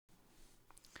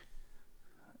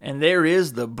And there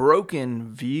is the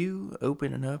Broken View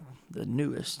opening up the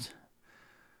newest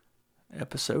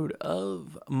episode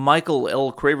of Michael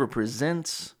L. Craver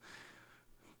Presents,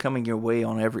 coming your way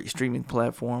on every streaming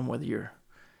platform, whether you're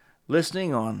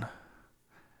listening on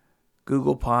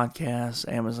Google Podcasts,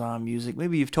 Amazon Music.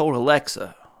 Maybe you've told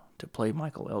Alexa to play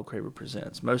Michael L. Craver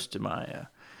Presents. Most of my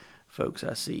folks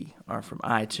I see are from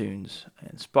iTunes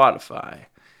and Spotify.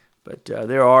 But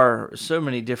there are so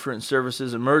many different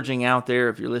services emerging out there.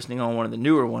 If you're listening on one of the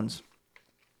newer ones,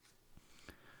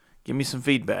 give me some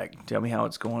feedback. Tell me how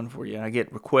it's going for you. I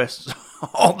get requests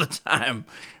all the time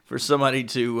for somebody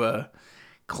to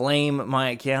claim my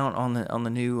account on the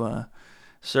new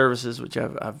services, which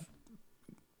I've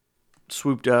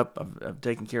swooped up. I've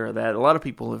taken care of that. A lot of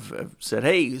people have said,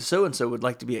 "Hey, so and so would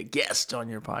like to be a guest on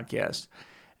your podcast,"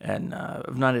 and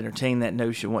I've not entertained that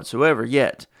notion whatsoever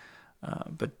yet.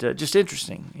 But just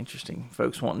interesting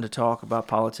folks wanting to talk about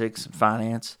politics and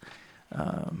finance,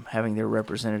 having their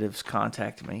representatives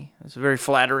contact me. It's very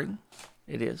flattering.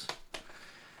 It is.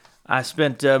 I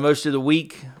spent most of the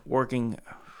week working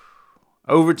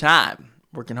overtime,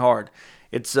 working hard.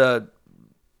 It's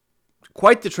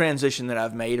quite the transition that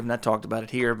I've made. I've not talked about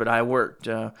it here, but I worked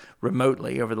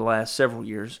remotely over the last several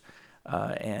years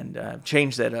and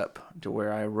changed that up to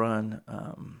where I run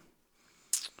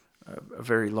a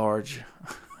very large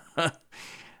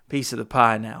piece of the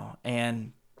pie now.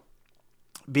 And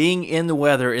being in the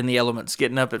weather, in the elements,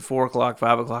 getting up at 4 o'clock,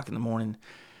 5 o'clock in the morning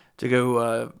to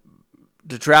go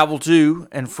to travel to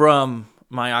and from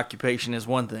my occupation is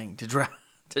one thing.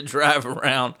 To drive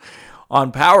around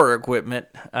on power equipment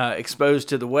exposed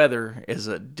to the weather is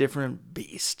a different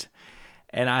beast.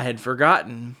 And I had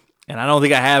forgotten, and I don't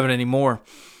think I have it anymore,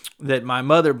 that my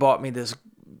mother bought me this.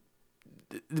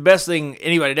 The best thing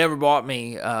anybody had ever bought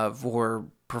me for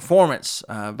performance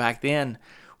back then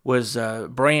was a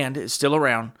brand, it's still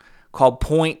around, called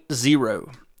Point Zero.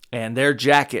 And their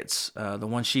jackets, the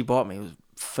one she bought me, was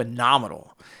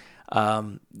phenomenal.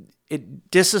 It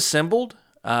disassembled,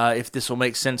 if this will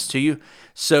make sense to you.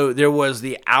 So there was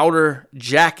the outer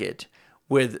jacket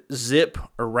with zip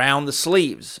around the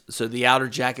sleeves. So the outer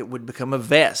jacket would become a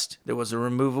vest. There was a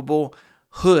removable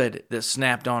hood that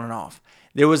snapped on and off.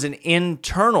 There was an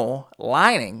internal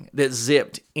lining that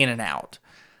zipped in and out.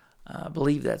 I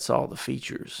believe that's all the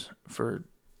features for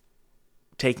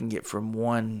taking it from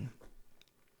one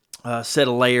set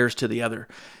of layers to the other.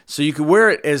 So you could wear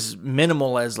it as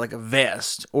minimal as like a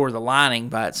vest or the lining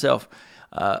by itself,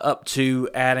 up to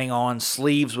adding on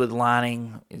sleeves with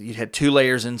lining. You had 2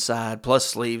 layers inside, plus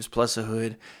sleeves, plus a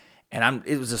hood. And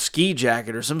it was a ski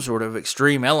jacket or some sort of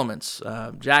extreme elements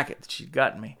jacket that she'd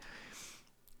gotten me.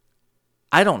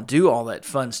 I don't do all that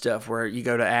fun stuff where you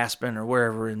go to Aspen or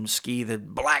wherever and ski the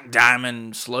Black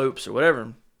Diamond slopes or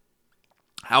whatever.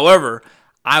 However,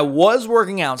 I was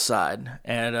working outside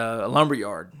at a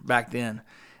lumberyard back then,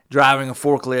 driving a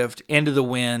forklift into the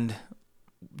wind.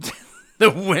 The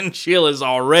wind chill is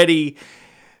already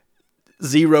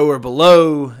 0 or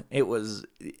below. It was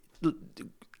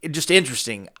just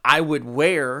interesting. I would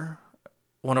wear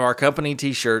one of our company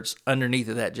t-shirts underneath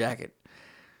of that jacket.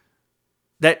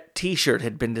 That t-shirt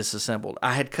had been disassembled.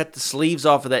 I had cut the sleeves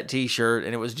off of that t-shirt,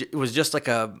 and it was just like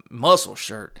a muscle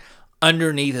shirt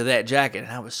underneath of that jacket,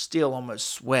 and I was still almost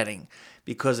sweating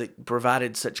because it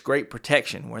provided such great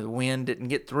protection where the wind didn't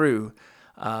get through,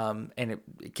 and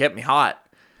it kept me hot.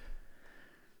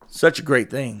 Such a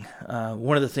great thing.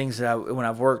 One of the things that when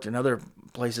I've worked in other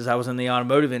places, I was in the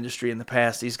automotive industry in the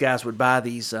past, these guys would buy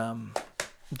these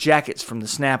jackets from the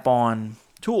Snap-on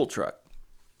tool truck.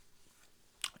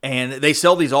 And they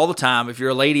sell these all the time. If you're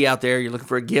a lady out there, you're looking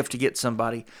for a gift to get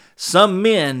somebody. Some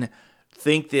men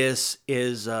think this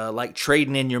is like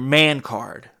trading in your man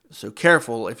card. So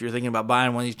careful if you're thinking about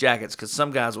buying one of these jackets, because some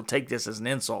guys will take this as an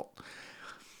insult.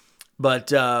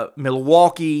 But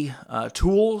Milwaukee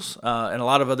Tools and a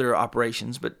lot of other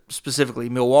operations, but specifically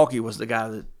Milwaukee was the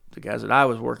guys that I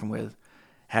was working with,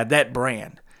 had that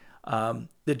brand.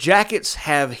 The jackets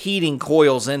have heating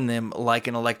coils in them like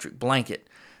an electric blanket.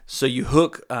 So you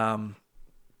hook a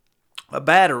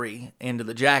battery into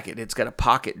the jacket. It's got a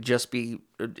pocket just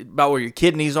about where your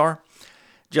kidneys are,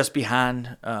 just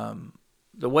behind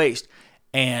the waist.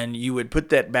 And you would put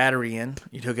that battery in.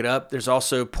 You'd hook it up. There's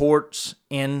also ports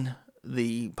in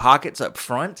the pockets up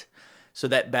front. So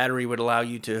that battery would allow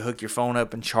you to hook your phone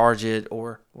up and charge it,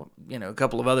 or a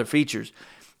couple of other features.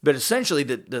 But essentially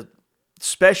the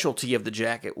specialty of the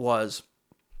jacket was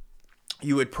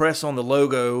you would press on the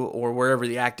logo or wherever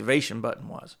the activation button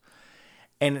was,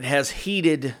 and it has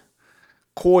heated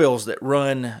coils that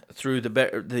run through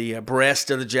the breast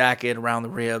of the jacket, around the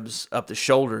ribs, up the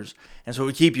shoulders. And so it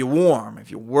would keep you warm. If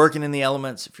you're working in the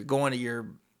elements, if you're going to your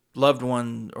loved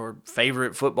one or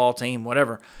favorite football team,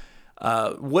 whatever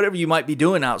you might be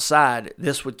doing outside,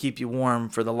 this would keep you warm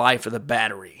for the life of the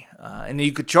battery. And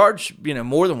you could charge,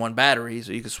 more than one battery,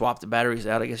 so you could swap the batteries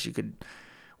out. I guess you could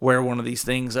wear one of these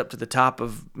things up to the top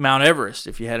of Mount Everest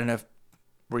if you had enough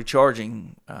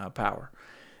recharging power.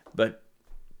 But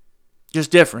just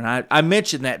different. I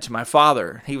mentioned that to my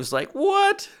father. He was like,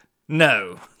 "What?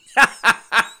 No."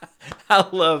 I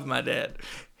love my dad.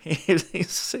 He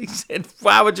said,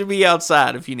 "Why would you be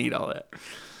outside if you need all that?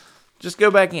 Just go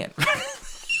back in."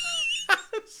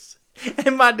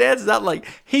 And my dad's not like,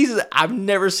 I've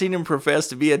never seen him profess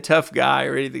to be a tough guy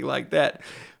or anything like that.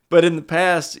 But in the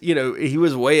past, he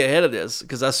was way ahead of this,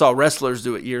 because I saw wrestlers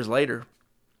do it years later.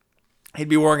 He'd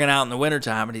be working out in the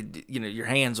wintertime, and your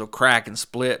hands will crack and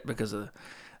split because of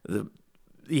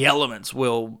the elements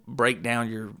will break down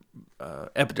your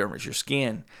epidermis, your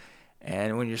skin.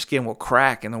 And when your skin will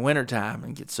crack in the wintertime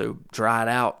and get so dried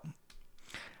out,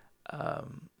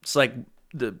 it's like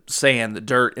the sand, the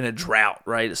dirt in a drought,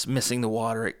 right? It's missing the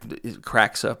water. It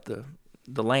cracks up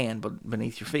the land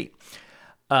beneath your feet.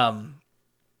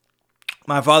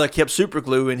 My father kept super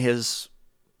glue in his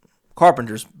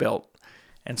carpenter's belt.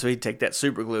 And so he'd take that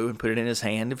super glue and put it in his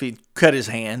hand. If he cut his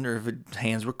hand or if his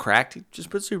hands were cracked, he'd just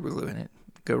put super glue in it.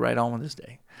 Go right on with his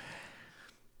day.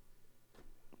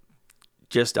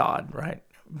 Just odd, right?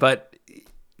 But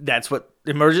that's what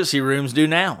emergency rooms do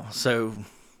now. So,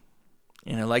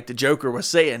 like the Joker was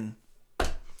saying,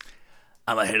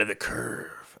 "I'm ahead of the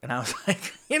curve." And I was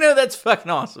like, that's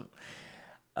fucking awesome.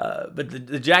 But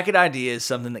the jacket idea is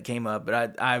something that came up,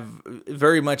 but I've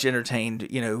very much entertained,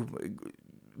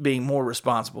 being more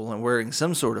responsible and wearing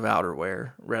some sort of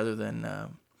outerwear rather than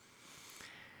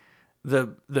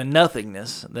the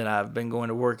nothingness that I've been going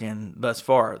to work in thus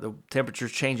far. The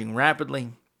temperature's changing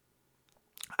rapidly.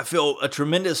 I feel a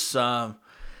tremendous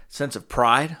sense of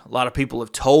pride. A lot of people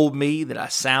have told me that I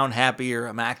sound happier,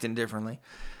 I'm acting differently.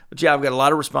 But yeah, I've got a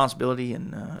lot of responsibility,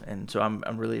 and so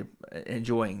I'm really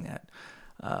enjoying that.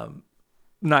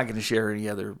 Not going to share any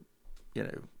other,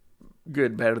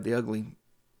 good, bad, or the ugly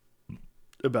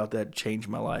about that change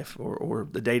in my life or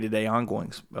the day-to-day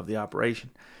ongoings of the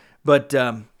operation. But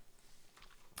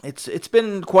it's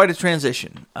been quite a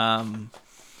transition. I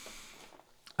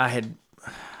had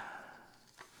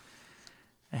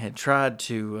tried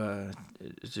to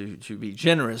be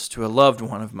generous to a loved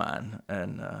one of mine,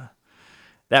 and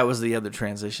that was the other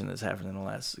transition that's happened in the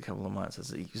last couple of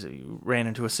months. You ran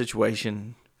into a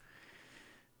situation,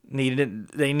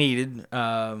 they needed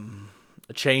a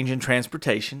change in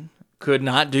transportation, could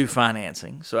not do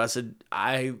financing. So I said,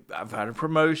 I've had a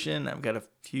promotion, I've got a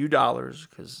few dollars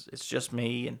because it's just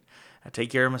me and I take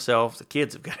care of myself. The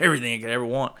kids have got everything I could ever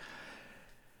want.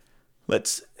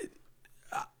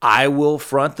 I will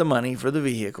front the money for the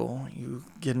vehicle. You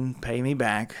can pay me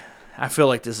back. I feel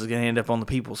like this is going to end up on the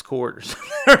people's court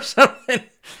or something.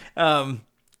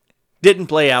 Didn't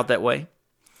play out that way.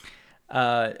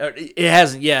 It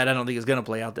hasn't yet. I don't think it's going to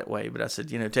play out that way. But I said,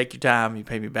 take your time. You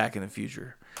pay me back in the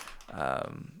future.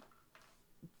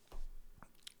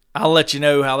 I'll let you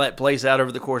know how that plays out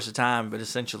over the course of time. But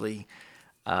essentially,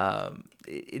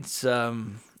 it's I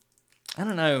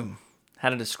don't know how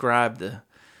to describe the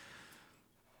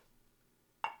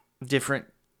different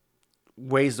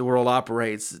ways the world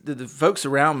operates. The folks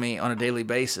around me on a daily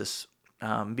basis,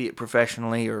 be it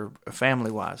professionally or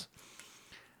family-wise,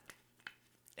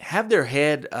 have their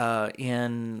head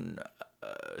in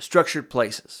structured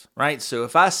places, right? So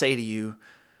if I say to you,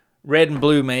 red and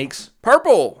blue makes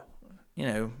purple,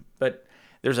 but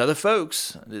there's other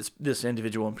folks, this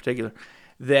individual in particular,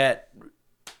 that,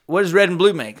 what does red and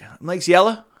blue make? It makes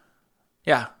yellow?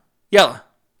 Yeah, yellow.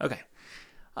 Okay.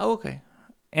 Oh, okay.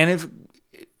 And if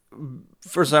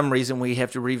for some reason we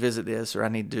have to revisit this, or I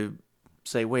need to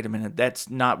say, wait a minute, that's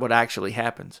not what actually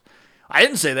happens. I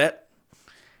didn't say that.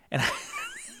 And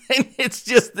it's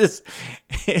just this,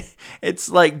 it's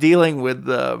like dealing with,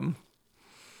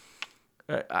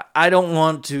 I don't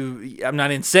want to, I'm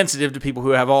not insensitive to people who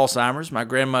have Alzheimer's. My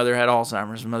grandmother had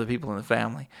Alzheimer's and other people in the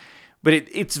family. But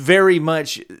it's very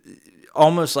much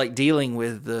almost like dealing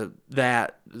with the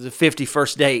 50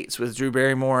 First Dates with Drew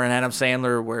Barrymore and Adam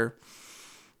Sandler, where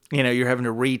you're having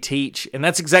to reteach. And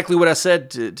that's exactly what I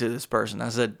said to this person. I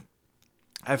said,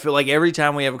 I feel like every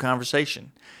time we have a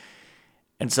conversation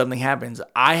and something happens,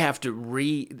 I have to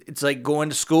it's like going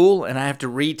to school and I have to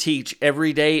reteach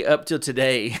every day up till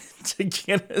today to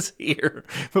get us here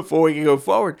before we can go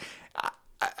forward.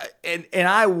 And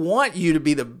I want you to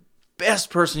be the best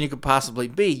person you could possibly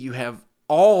be. You have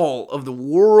all of the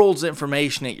world's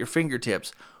information at your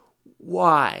fingertips.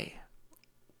 Why?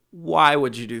 Why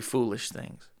would you do foolish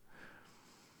things?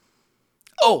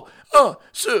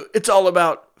 So it's all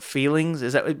about feelings?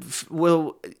 Is that,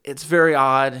 well, it's very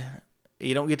odd.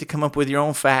 You don't get to come up with your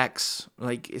own facts.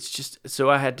 Like, it's just, so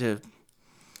I had to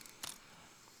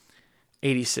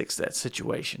 86 that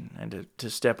situation and to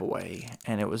step away.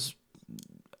 And it was,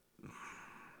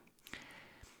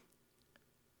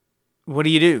 what do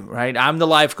you do, right? I'm the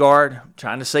lifeguard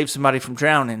trying to save somebody from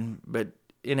drowning, but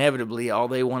inevitably all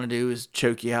they want to do is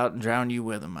choke you out and drown you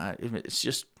with them. It's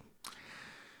just,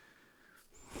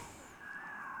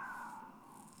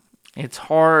 it's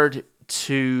hard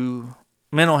to,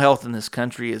 mental health in this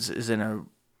country is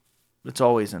it's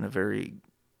always in a very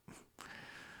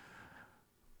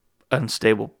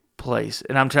unstable place.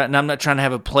 And I'm not trying to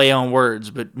have a play on words,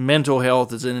 but mental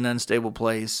health is in an unstable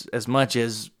place as much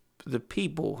as the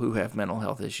people who have mental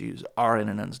health issues are in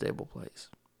an unstable place.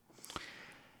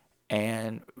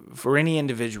 And for any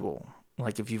individual,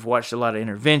 like if you've watched a lot of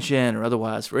intervention or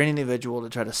otherwise, for any individual to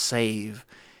try to save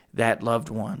that loved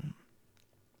one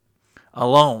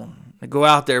alone, to go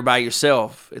out there by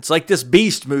yourself, it's like this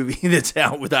Beast movie that's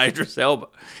out with Idris Elba.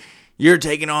 You're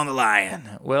taking on the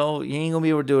lion. Well, you ain't going to be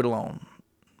able to do it alone,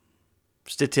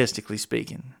 statistically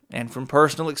speaking. And from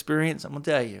personal experience, I'm going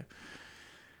to tell you,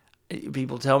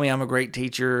 people tell me I'm a great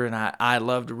teacher and I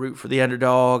love to root for the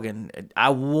underdog, and I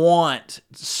want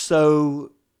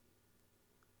so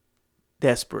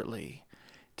desperately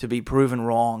to be proven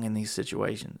wrong in these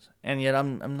situations. And yet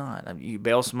I'm not. You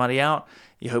bail somebody out,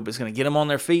 you hope it's going to get them on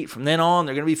their feet. From then on,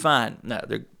 they're going to be fine. No,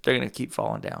 they're going to keep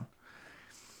falling down.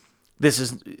 This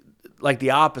is like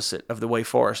the opposite of the way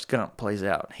Forrest Gump plays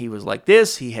out. He was like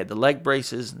this. He had the leg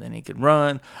braces, and then he could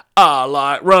run. I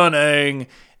like running,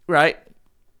 right?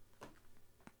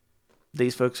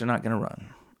 These folks are not going to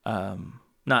run.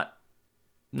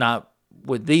 Not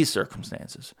with these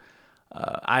circumstances.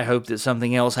 I hope that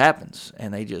something else happens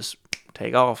and they just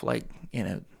take off like,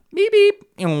 beep, beep.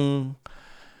 But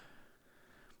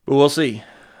we'll see.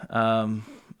 I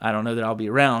don't know that I'll be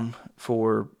around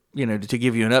for, to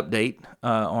give you an update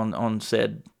on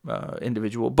said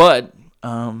individual. But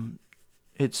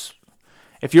it's,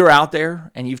 if you're out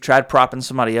there and you've tried propping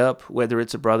somebody up, whether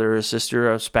it's a brother, a sister,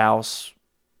 a spouse,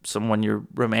 someone you're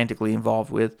romantically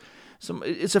involved with,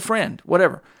 it's a friend,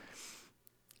 whatever.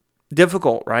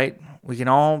 Difficult, right? We can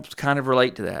all kind of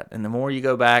relate to that. And the more you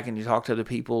go back and you talk to other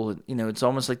people, it's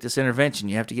almost like this intervention.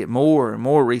 You have to get more and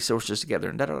more resources together.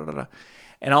 And da-da-da-da.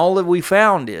 And all that we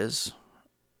found is,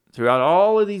 throughout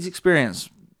all of these experiences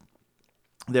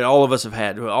that all of us have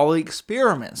had, all the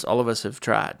experiments all of us have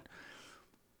tried,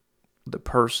 the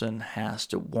person has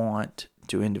to want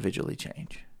to individually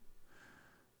change.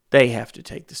 They have to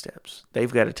take the steps.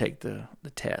 They've got to take the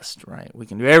test, right? We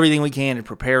can do everything we can to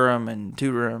prepare them and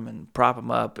tutor them and prop them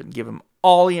up and give them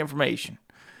all the information.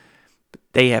 But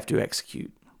they have to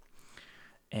execute.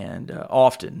 And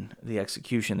often the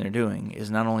execution they're doing is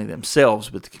not only themselves,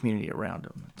 but the community around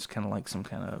them. It's kind of like some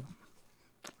kind of,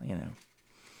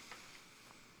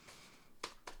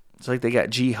 it's like they got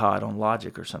jihad on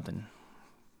Logic or something.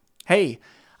 Hey,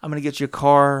 I'm going to get you a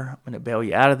car. I'm going to bail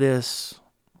you out of this.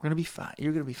 We're going to be fine.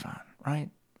 You're going to be fine, right?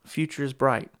 Future is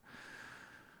bright.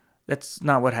 That's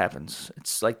not what happens.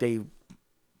 It's like they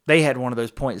had one of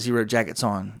those .0 jackets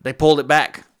on. They pulled it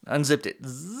back, unzipped it,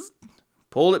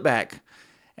 pulled it back,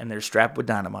 and they're strapped with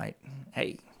dynamite.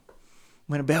 Hey, I'm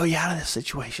going to bail you out of this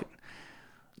situation.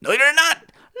 No, you're not.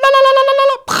 La, la, la, la,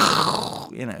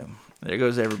 la, la. There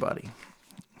goes everybody.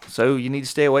 So you need to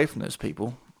stay away from those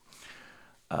people,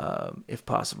 if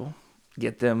possible.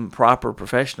 Get them proper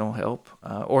professional help,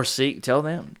 or tell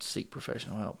them to seek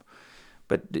professional help.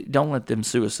 But don't let them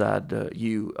suicide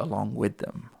you along with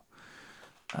them,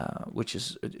 which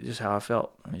is just how I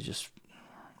felt. I mean, just,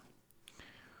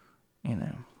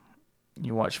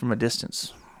 you watch from a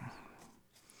distance.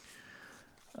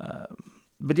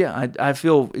 But yeah, I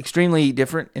feel extremely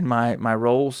different in my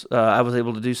roles. I was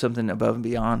able to do something above and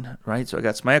beyond, right? So I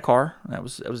got somebody a car. That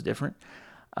was different.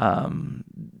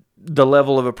 The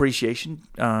level of appreciation,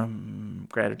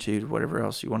 gratitude, whatever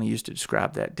else you want to use to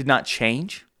describe that, did not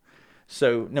change.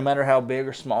 So no matter how big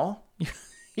or small,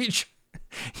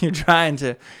 I'm trying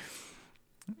to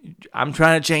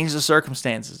change the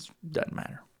circumstances. Doesn't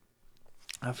matter.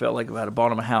 I felt like if I'd have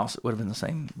bought him a house, it would have been the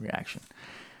same reaction.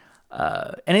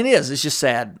 And it's just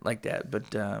sad like that.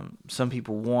 But some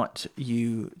people want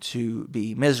you to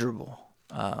be miserable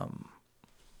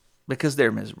because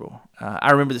they're miserable. I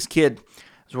remember this kid.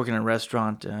 I was working in a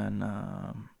restaurant in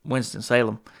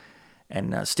Winston-Salem,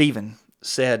 and Stephen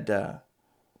said,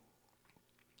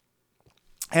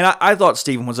 And I thought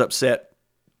Stephen was upset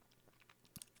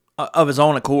of his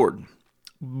own accord,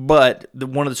 but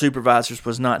one of the supervisors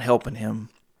was not helping him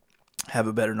have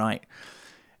a better night.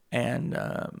 And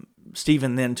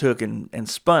Stephen then took and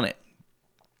spun it.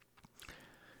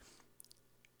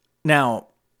 Now,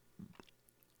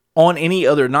 on any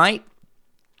other night,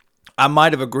 I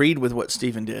might have agreed with what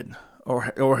Stephen did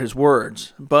or his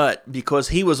words, but because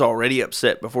he was already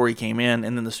upset before he came in,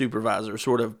 and then the supervisor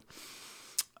sort of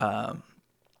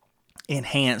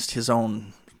enhanced his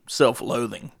own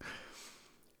self-loathing,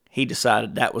 he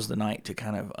decided that was the night to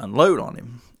kind of unload on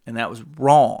him, and that was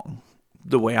wrong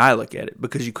the way I look at it,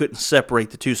 because you couldn't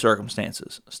separate the two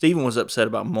circumstances. Stephen was upset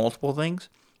about multiple things,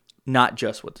 not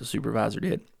just what the supervisor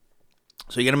did.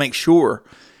 So you got to make sure,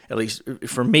 at least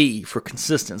for me, for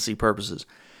consistency purposes,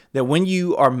 that when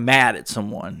you are mad at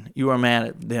someone, you are mad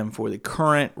at them for the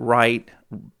current, right,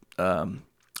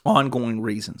 ongoing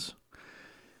reasons.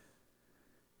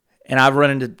 And I've run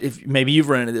into, maybe you've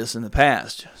run into this in the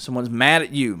past. Someone's mad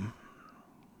at you,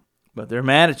 but they're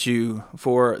mad at you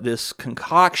for this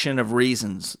concoction of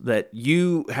reasons that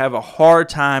you have a hard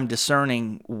time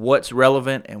discerning what's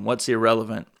relevant and what's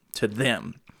irrelevant to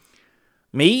them.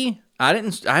 Me, I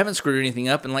haven't screwed anything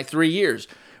up in like 3 years.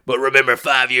 But remember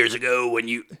 5 years ago when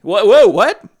you... Whoa,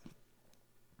 what?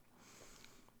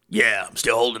 Yeah, I'm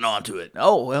still holding on to it.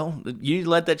 Oh, well, you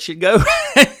let that shit go?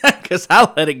 Because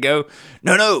I'll let it go.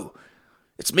 No,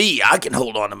 it's me. I can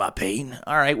hold on to my pain.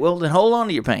 All right, well, then hold on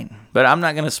to your pain. But I'm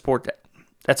not going to support that.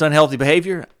 That's unhealthy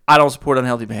behavior. I don't support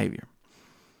unhealthy behavior.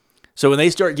 So when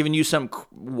they start giving you some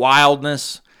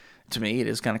wildness, to me, it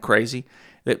is kind of crazy,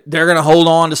 that they're going to hold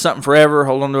on to something forever,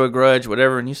 hold on to a grudge,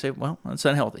 whatever, and you say, well, that's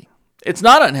unhealthy. It's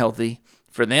not unhealthy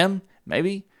for them,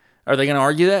 maybe. Are they going to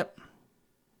argue that?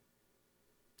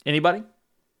 Anybody?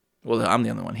 Well, I'm the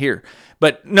only one here.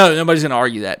 But no, nobody's going to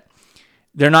argue that.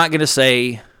 They're not going to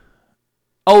say,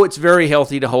 oh, it's very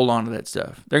healthy to hold on to that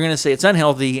stuff. They're going to say it's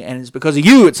unhealthy, and it's because of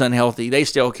you it's unhealthy. They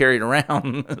still carry it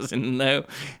around. No,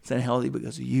 it's unhealthy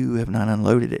because you have not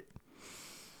unloaded it.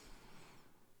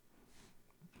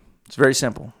 It's very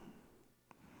simple.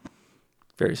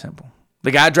 Very simple.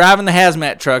 The guy driving the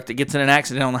hazmat truck that gets in an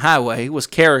accident on the highway was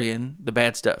carrying the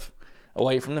bad stuff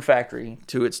away from the factory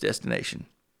to its destination.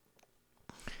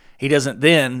 He doesn't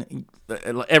then,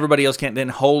 everybody else can't then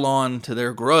hold on to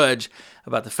their grudge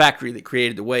about the factory that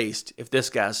created the waste if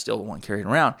this guy's still the one carrying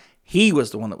around. He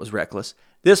was the one that was reckless.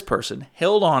 This person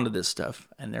held on to this stuff,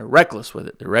 and they're reckless with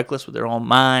it. They're reckless with their own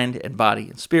mind and body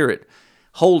and spirit,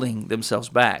 holding themselves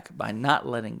back by not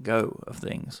letting go of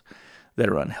things that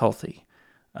are unhealthy.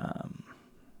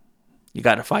 You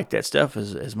got to fight that stuff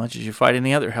as much as you fight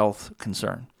any other health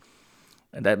concern.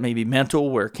 And that may be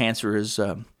mental, where cancer is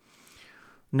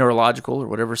neurological or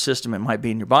whatever system it might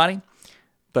be in your body.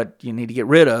 But you need to get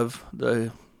rid of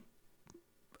the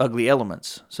ugly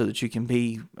elements so that you can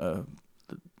be the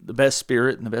best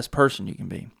spirit and the best person you can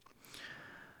be.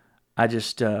 I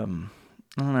just, I don't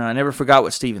know, I never forgot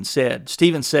what Stephen said.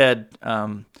 Stephen said,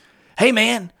 hey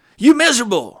man, you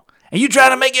miserable. And you try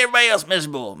to make everybody else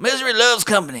miserable. Misery loves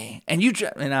company. And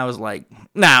I was like,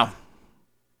 no.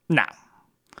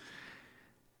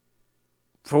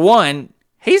 For one,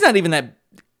 he's not even that.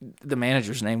 The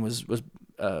manager's name was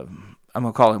I'm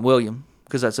gonna call him William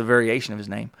because that's a variation of his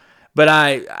name. But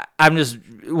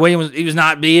William he was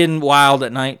not being wild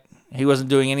at night. He wasn't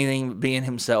doing anything but being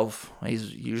himself.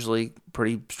 He's usually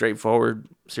pretty straightforward,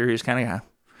 serious kind of guy.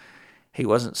 He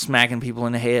wasn't smacking people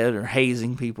in the head or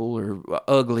hazing people or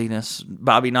ugliness.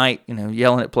 Bobby Knight,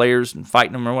 yelling at players and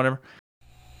fighting them or whatever.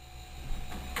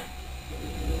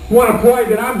 Want to play,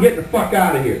 then I'm getting the fuck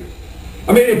out of here.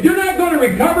 I mean, if you're not going to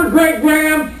recover Greg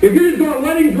Graham, if you're just going to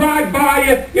let him drive by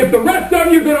you, if the rest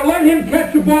of you are going to let him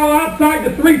catch the ball outside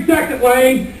the 3-second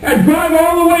lane and drive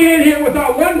all the way in here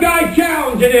without one guy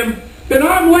challenging him, then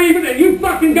I'm leaving and you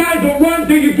fucking guys will run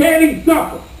till you can't eat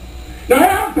supper. Now,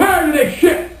 I'm tired of this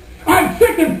shit. I'm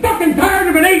sick and fucking tired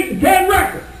of an 8-10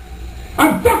 record.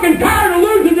 I'm fucking tired of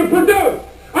losing to Purdue.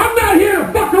 I'm not here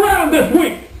to fuck around this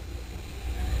week.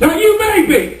 Now, you may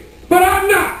be, but I'm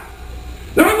not.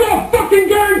 Now, I'm going to fucking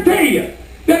guarantee you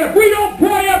that if we don't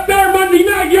play up there Monday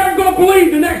night, you aren't going to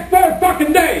believe the next 4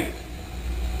 fucking days.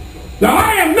 Now,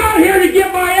 I am not here to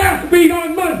get my ass beat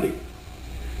on Monday.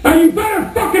 Now, you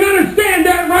better fucking understand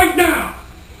that right now.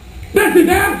 This is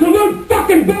absolute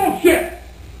fucking bullshit.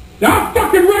 Now, I'll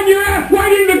fucking run your ass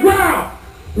right into the ground.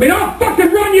 I mean, I'll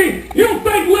fucking run you. You'll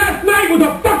think last night was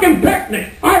a fucking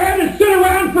picnic. I had to sit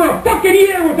around for a fucking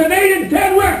year with an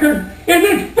 8-10 record in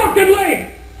this fucking league.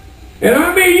 And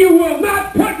I mean, you will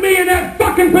not put me in that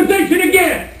fucking position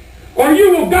again. Or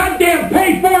you will goddamn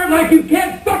pay for it like you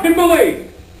can't fucking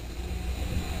believe.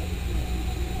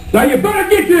 Now you better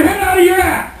get your head out of your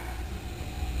ass.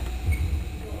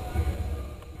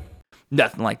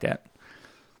 Nothing like that.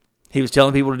 He was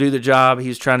telling people to do their job. He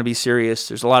was trying to be serious.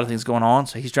 There's a lot of things going on,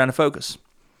 so he's trying to focus.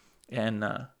 And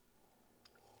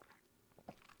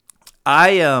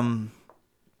I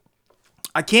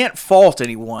can't fault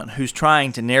anyone who's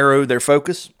trying to narrow their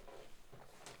focus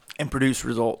and produce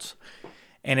results.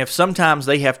 And if sometimes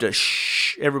they have to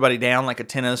shh everybody down like a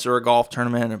tennis or a golf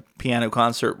tournament, a piano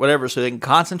concert, whatever, so they can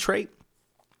concentrate,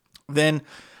 then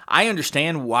I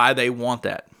understand why they want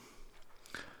that.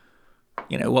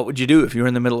 You know, what would you do if you were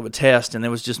in the middle of a test and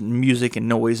there was just music and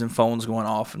noise and phones going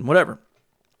off and whatever?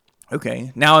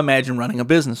 Okay, now imagine running a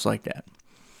business like that.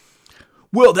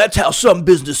 Well, that's how some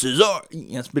businesses are.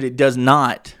 Yes, but it does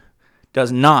not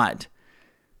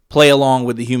play along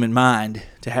with the human mind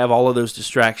to have all of those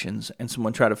distractions and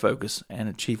someone try to focus and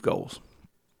achieve goals.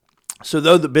 So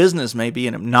though the business may be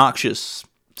an obnoxious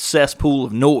cesspool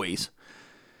of noise,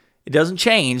 it doesn't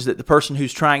change that the person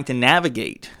who's trying to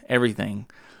navigate everything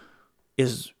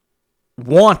is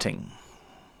wanting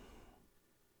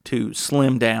to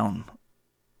slim down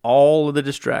all of the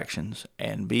distractions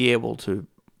and be able to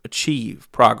achieve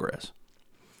progress.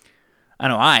 I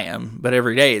know I am, but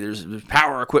every day there's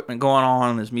power equipment going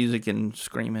on, there's music and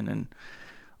screaming and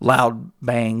loud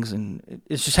bangs, and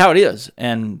it's just how it is.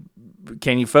 And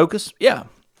can you focus? Yeah,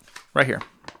 right here.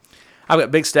 I've got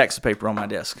big stacks of paper on my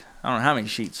desk. I don't know how many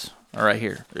sheets are right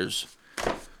here. There's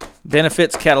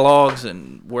benefits catalogs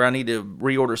and where I need to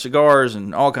reorder cigars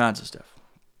and all kinds of stuff.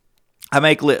 I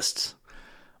make lists.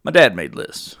 My dad made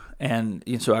lists. And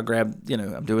so I grab,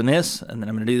 I'm doing this, and then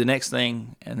I'm going to do the next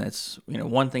thing, and that's,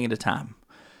 one thing at a time.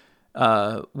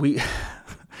 My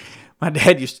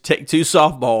dad used to take 2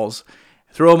 softballs,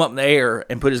 throw them up in the air,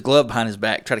 and put his glove behind his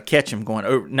back, try to catch him going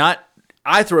over.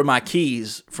 I throw my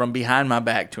keys from behind my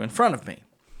back to in front of me.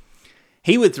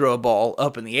 He would throw a ball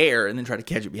up in the air and then try to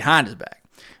catch it behind his back.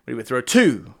 But he would throw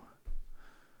 2.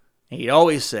 And he'd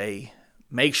always say,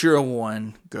 make sure a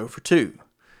 1, go for 2.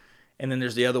 And then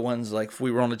there's the other ones, like if we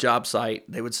were on a job site,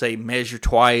 they would say measure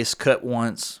twice, cut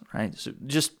once, right? So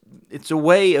just, it's a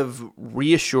way of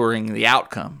reassuring the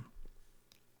outcome.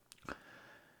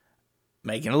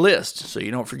 Making a list so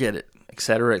you don't forget it, et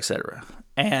cetera, et cetera.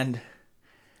 And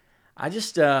I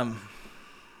just, I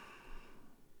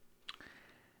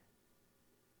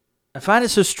find it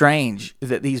so strange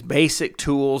that these basic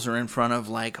tools are in front of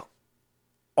like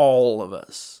all of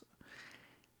us.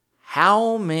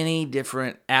 How many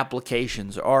different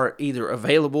applications are either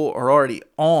available or already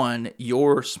on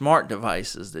your smart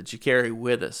devices that you carry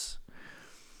with us?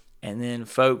 And then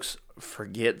folks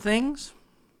forget things?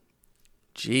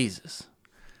 Jesus.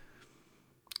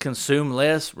 Consume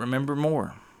less, remember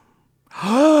more.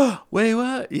 Wait,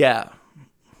 what? Yeah.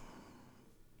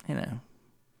 The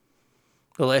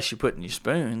less you put in your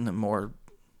spoon, the more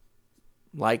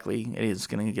likely it is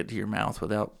going to get to your mouth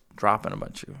without dropping a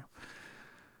bunch of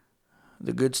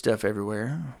the good stuff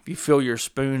everywhere. If you fill your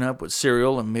spoon up with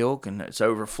cereal and milk and it's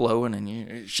overflowing and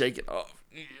you shake it off,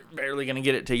 you're barely going to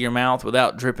get it to your mouth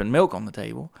without dripping milk on the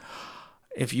table.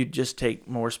 If you just take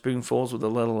more spoonfuls with a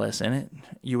little less in it,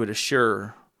 you would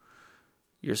assure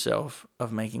yourself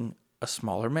of making a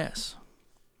smaller mess.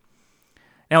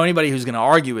 Now, anybody who's going to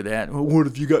argue with that, well, what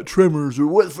if you got tremors, or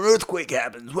what if an earthquake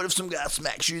happens? What if some guy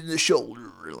smacks you in the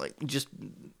shoulder? Just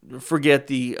forget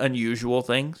the unusual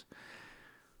things.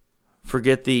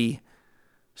 Forget the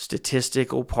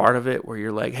statistical part of it where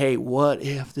you're like, hey, what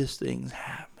if this thing's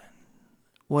happened?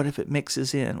 What if it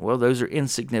mixes in? Well, those are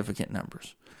insignificant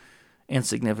numbers,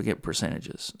 insignificant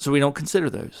percentages. So we don't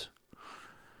consider those.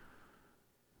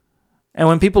 And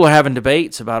when people are having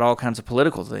debates about all kinds of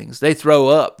political things, they throw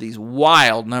up these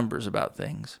wild numbers about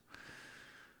things.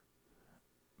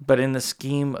 But in the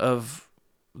scheme of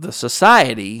the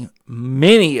society,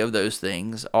 many of those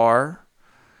things are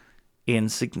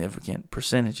insignificant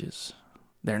percentages.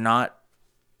 They're not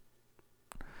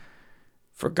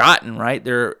forgotten, right?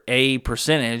 They're a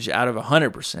percentage out of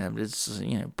 100%. It's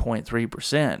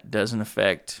 0.3%. Doesn't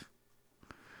affect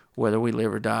whether we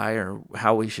live or die or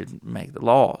how we should make the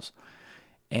laws.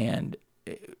 And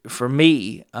for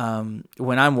me,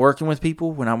 when I'm working with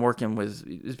people, when I'm working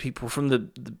with people from the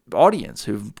audience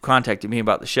who've contacted me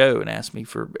about the show and asked me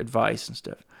for advice and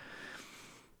stuff,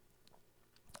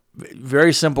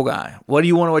 very simple guy. What do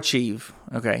you want to achieve?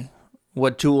 Okay.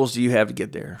 What tools do you have to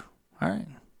get there? All right.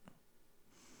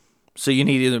 So you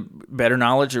need either better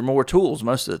knowledge or more tools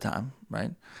most of the time,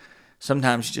 right?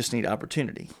 Sometimes you just need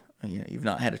opportunity. You've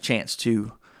not had a chance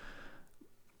to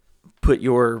put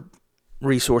your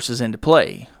resources into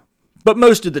play. But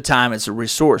most of the time it's a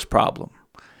resource problem.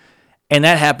 And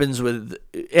that happens with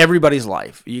everybody's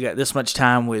life. You got this much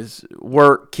time with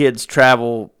work, kids,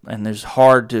 travel, and there's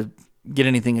hard to get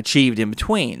anything achieved in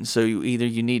between. So either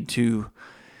you need to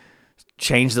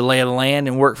change the lay of the land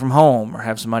and work from home, or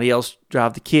have somebody else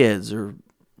drive the kids, or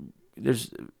there's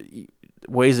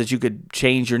ways that you could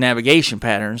change your navigation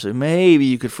patterns. So maybe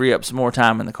you could free up some more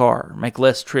time in the car, make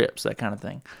less trips, that kind of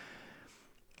thing.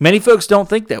 Many folks don't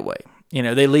think that way. You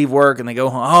know, they leave work and they go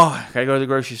home. Oh, I gotta go to the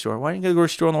grocery store. Why don't you go to the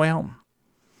grocery store on the way home?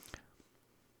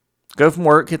 Go from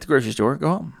work, hit the grocery store, go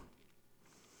home.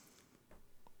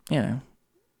 You know,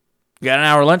 you got an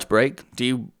hour lunch break.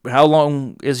 How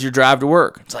long is your drive to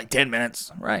work? It's like 10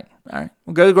 minutes. Right. All right.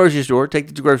 Well, go to the grocery store,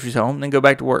 take the groceries home, then go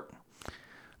back to work.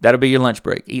 That'll be your lunch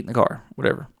break. Eat in the car,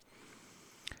 whatever.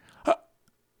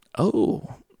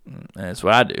 Oh, that's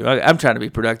what I do. I'm trying to be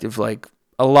productive like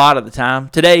a lot of the time.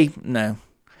 Today, no.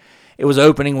 It was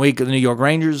opening week of the New York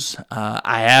Rangers.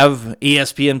 I have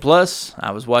ESPN Plus.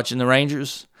 I was watching the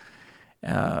Rangers.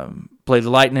 Played the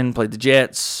Lightning, played the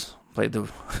Jets, played the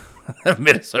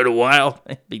Minnesota Wild.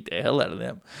 Beat the hell out of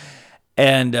them.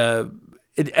 And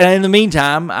in the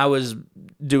meantime, I was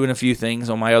doing a few things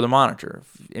on my other monitor.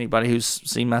 Anybody who's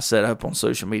seen my setup on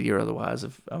social media or otherwise,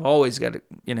 I've always got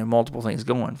multiple things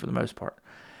going for the most part.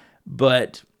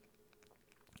 But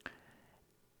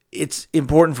it's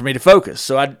important for me to focus.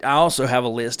 So I also have a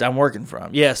list I'm working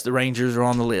from. Yes, the Rangers are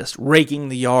on the list. Raking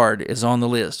the yard is on the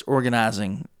list.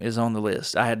 Organizing is on the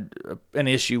list. I had an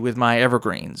issue with my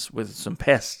evergreens with some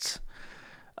pests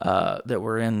that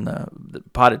were in the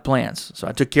potted plants. So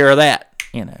I took care of that,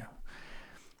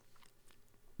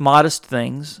 Modest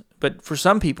things. But for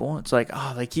some people, it's like,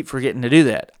 oh, they keep forgetting to do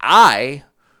that. I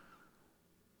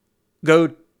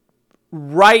go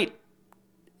right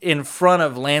in front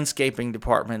of landscaping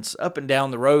departments up and down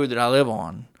the road that I live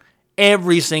on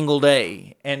every single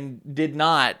day and did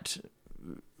not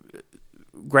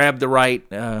grab the right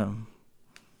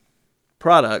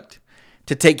product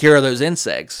to take care of those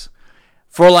insects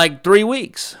for like 3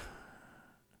 weeks.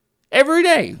 Every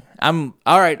day. I'm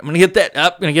going to get that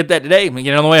up. I'm going to get that today. I'm going to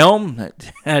get it on the way home.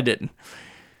 I didn't.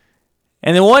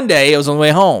 And then one day I was on the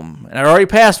way home and I already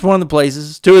passed two of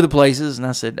the places, and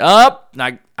I said,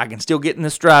 I can still get in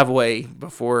this driveway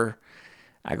before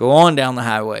I go on down the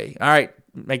highway. All right,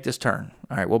 make this turn.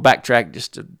 All right, we'll backtrack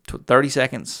just to 30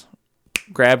 seconds.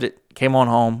 Grabbed it, came on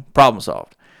home, problem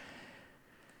solved.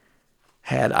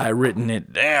 Had I written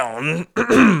it down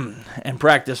and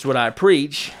practiced what I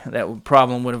preach, that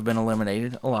problem would have been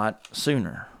eliminated a lot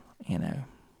sooner.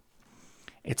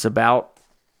 It's about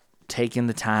taking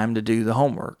the time to do the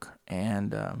homework,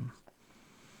 and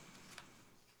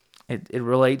it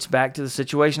relates back to the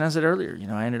situation I said earlier.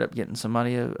 I ended up getting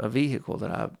somebody a vehicle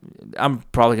that I'm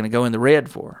probably going to go in the red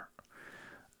for.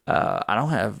 I don't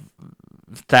have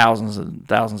thousands and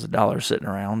thousands of dollars sitting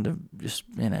around to just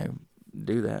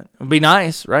do that. It'd be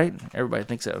nice, right? Everybody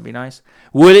thinks that would be nice.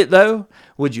 Would it though?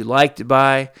 Would you like to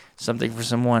buy something for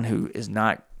someone who is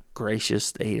not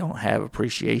gracious? They don't have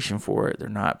appreciation for it. They're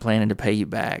not planning to pay you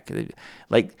back.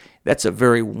 Like, that's a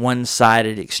very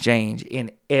one-sided exchange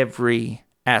in every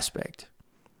aspect.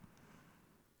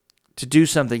 To do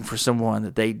something for someone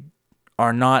that they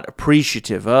are not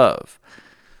appreciative of.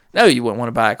 No, you wouldn't want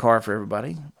to buy a car for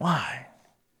everybody. Why?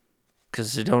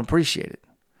 Because they don't appreciate it.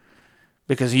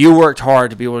 Because you worked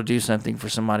hard to be able to do something for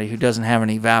somebody who doesn't have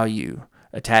any value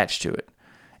attached to it.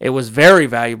 It was very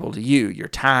valuable to you, your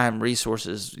time,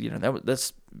 resources.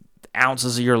 That's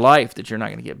ounces of your life that you're not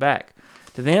going to get back.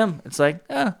 To them, it's like,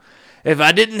 if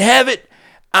I didn't have it,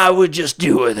 I would just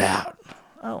do without.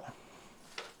 Oh.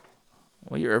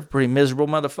 Well, you're a pretty miserable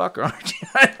motherfucker, aren't you?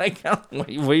 What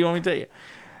do you want me to tell you?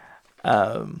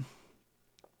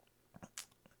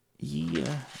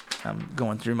 Yeah. I'm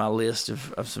going through my list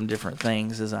of some different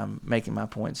things as I'm making my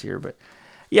points here. But,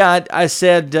 yeah, I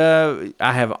said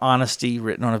I have honesty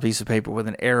written on a piece of paper with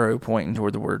an arrow pointing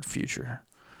toward the word future.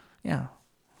 Yeah.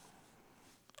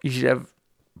 You should have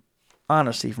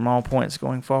honesty from all points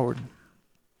going forward.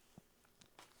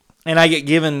 And I get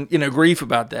given, grief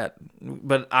about that.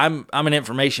 But I'm an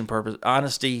information purpose.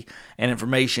 Honesty and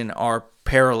information are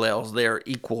parallels. They are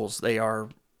equals. They are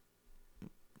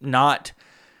not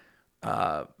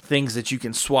things that you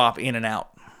can swap in and out.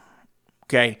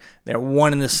 Okay? They're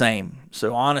one and the same.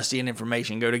 So honesty and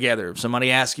information go together. If somebody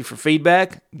asks you for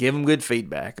feedback, give them good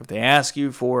feedback. If they ask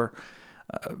you for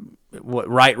what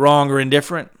right, wrong, or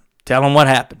indifferent, tell them what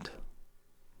happened.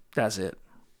 That's it.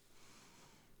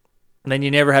 And then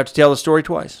you never have to tell the story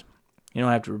twice. You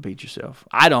don't have to repeat yourself.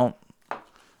 I don't.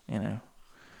 I don't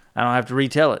have to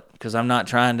retell it because I'm not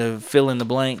trying to fill in the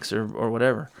blanks or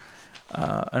whatever.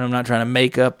 And I'm not trying to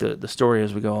make up the story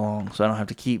as we go along, so I don't have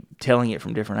to keep telling it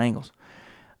from different angles.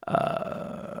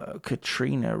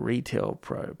 Katrina retail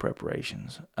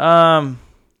preparations.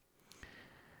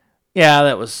 Yeah,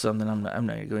 that was something I'm not going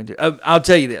to go into. I'll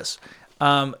tell you this.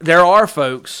 There are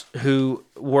folks who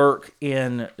work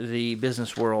in the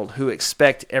business world who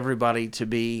expect everybody to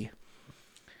be...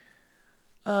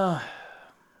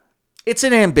 it's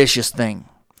an ambitious thing.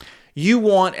 You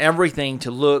want everything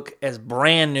to look as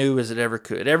brand new as it ever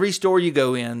could. Every store you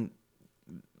go in,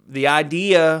 the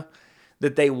idea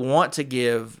that they want to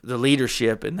give the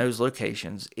leadership in those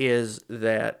locations is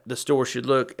that the store should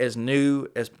look as new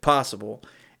as possible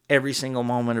every single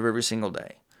moment of every single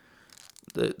day.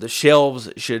 The shelves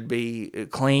should be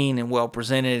clean and well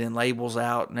presented and labels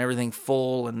out and everything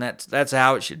full, and that's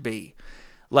how it should be.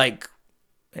 Like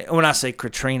when I say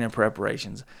Katrina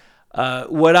preparations,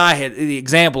 the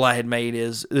example I had made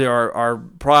is there are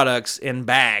products in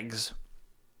bags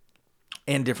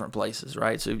in different places,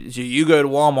 right? So you go to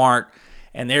Walmart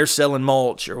and they're selling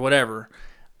mulch or whatever.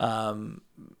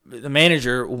 The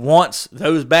manager wants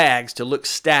those bags to look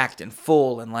stacked and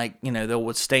full and like, they'll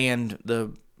withstand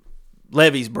the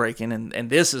levees breaking. And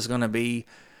this is going to be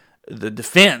the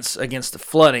defense against the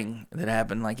flooding that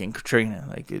happened like in Katrina.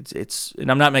 Like it's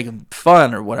and I'm not making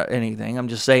fun or anything. I'm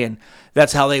just saying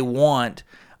that's how they want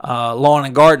lawn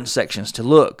and garden sections to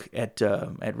look at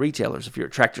retailers. If you're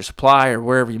at Tractor Supply or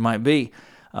wherever you might be,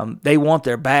 they want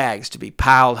their bags to be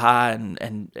piled high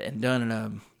and done in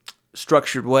a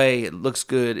structured way. It looks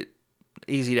good,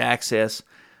 easy to access,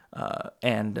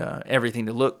 and everything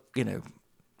to look,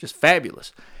 just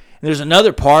fabulous. And there's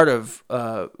another part of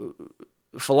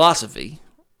philosophy,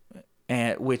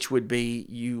 which would be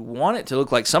you want it to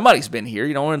look like somebody's been here.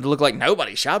 You don't want it to look like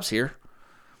nobody shops here.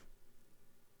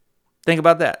 Think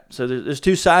about that. So there's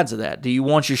two sides of that. Do you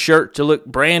want your shirt to look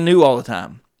brand new all the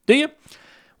time? Do you?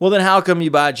 Well, then how come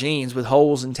you buy jeans with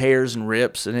holes and tears and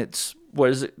rips and it's, what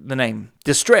is it, the name?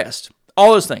 Distressed.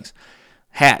 All those things.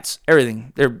 Hats,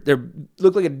 everything. They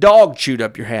look like a dog chewed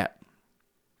up your hat.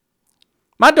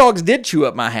 My dogs did chew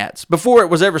up my hats before it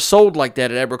was ever sold like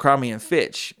that at Abercrombie &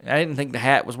 Fitch. I didn't think the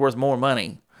hat was worth more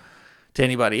money to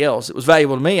anybody else. It was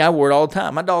valuable to me. I wore it all the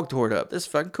time. My dog tore it up. This is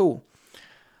fucking cool.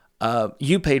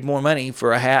 You paid more money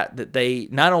for a hat that they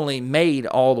not only made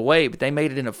all the way, but they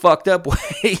made it in a fucked up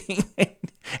way.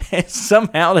 And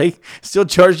somehow they still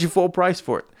charged you full price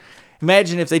for it.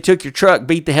 Imagine if they took your truck,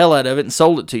 beat the hell out of it, and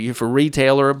sold it to you for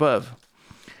retail or above.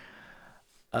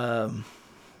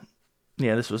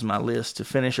 Yeah, this was my list to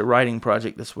finish a writing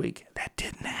project this week. That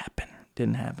didn't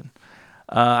happen.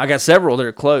 I got several that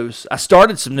are close. I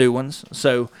started some new ones,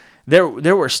 so there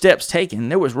were steps taken.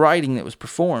 There was writing that was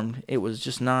performed. It was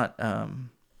just not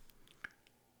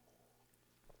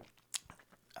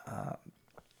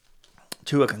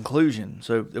to a conclusion.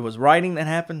 So there was writing that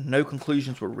happened. No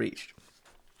conclusions were reached.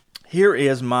 Here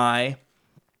is my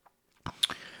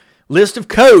list of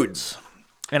codes,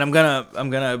 and I'm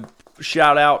gonna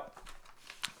shout out.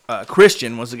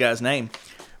 Christian was the guy's name,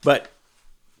 but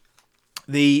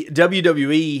the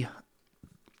WWE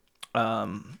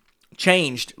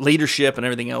changed leadership and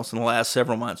everything else in the last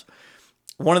several months.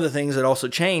 One of the things that also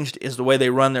changed is the way they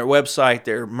run their website,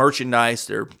 their merchandise,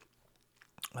 their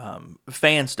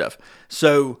fan stuff.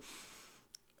 So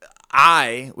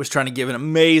I was trying to give an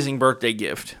amazing birthday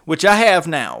gift, which I have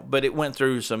now, but it went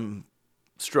through some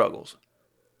struggles.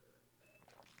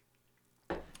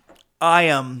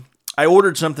 I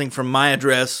ordered something from my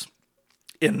address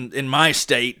in my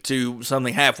state to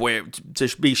something halfway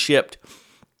to be shipped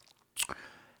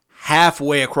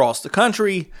halfway across the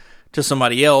country to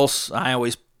somebody else. I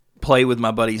always play with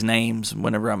my buddies' names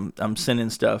whenever I'm sending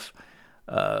stuff.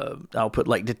 I'll put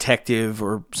like detective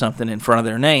or something in front of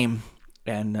their name.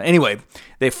 And anyway,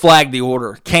 they flagged the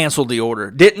order, canceled the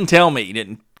order, didn't tell me,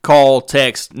 didn't call,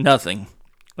 text, nothing.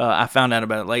 I found out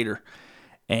about it later.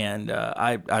 And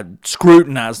I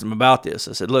scrutinized them about this.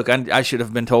 I said, look, I should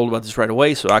have been told about this right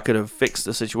away so I could have fixed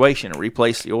the situation and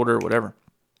replaced the order or whatever.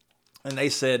 And they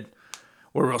said,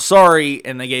 we're real sorry.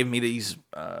 And they gave me these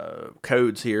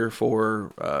codes here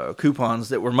for coupons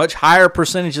that were much higher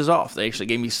percentages off. They actually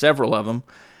gave me several of them.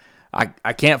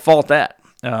 I can't fault that.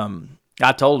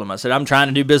 I told them, I said, I'm trying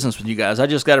to do business with you guys. I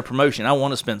just got a promotion. I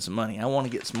want to spend some money. I want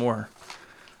to get some more.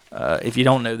 If you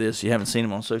don't know this, you haven't seen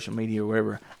them on social media or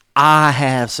wherever, I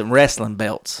have some wrestling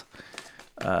belts.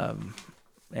 And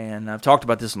I've talked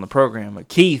about this on the program.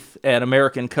 Keith at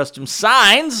American Custom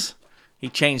Signs, he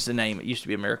changed the name. It used to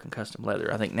be American Custom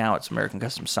Leather. I think now it's American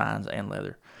Custom Signs and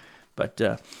Leather. But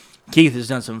Keith has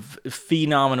done some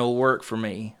phenomenal work for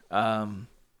me,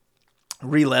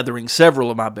 re-leathering several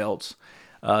of my belts.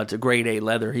 to grade A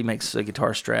leather. He makes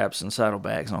guitar straps and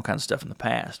saddlebags and all kinds of stuff in the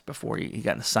past before he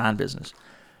got in the sign business.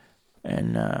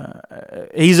 And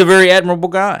he's a very admirable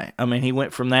guy. I mean, he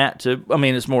went from that to, I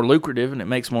mean, it's more lucrative and it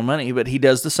makes more money, but he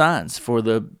does the signs for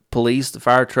the police, the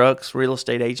fire trucks, real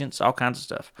estate agents, all kinds of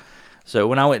stuff. So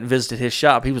when I went and visited his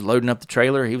shop, he was loading up the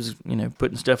trailer. He was,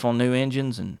 putting stuff on new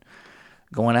engines and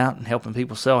going out and helping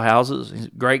people sell houses. He's a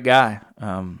great guy.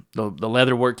 The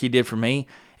leather work he did for me,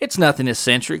 it's nothing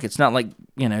eccentric. It's not like,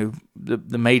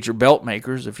 the major belt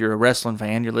makers. If you're a wrestling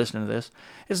fan, you're listening to this.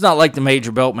 It's not like the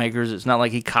major belt makers. It's not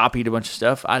like he copied a bunch of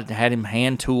stuff. I had him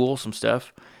hand tool some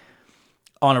stuff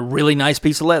on a really nice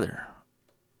piece of leather.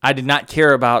 I did not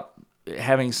care about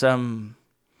having some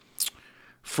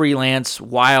freelance,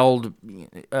 wild,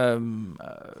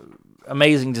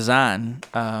 amazing design.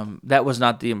 That was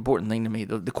not the important thing to me.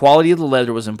 The quality of the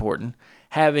leather was important.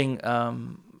 Having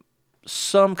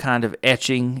some kind of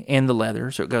etching in the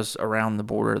leather, so it goes around the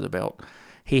border of the belt.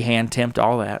 He hand temped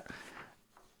all that.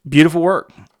 Beautiful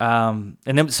work. And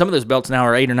then some of those belts now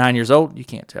are 8 or 9 years old. You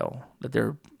can't tell that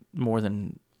they're more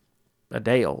than a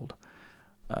day old.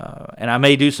 And I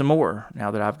may do some more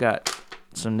now that I've got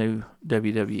some new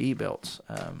WWE belts.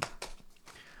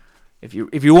 If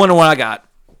you wonder what I got,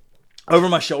 over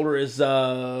my shoulder is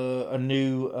a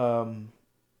new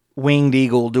Winged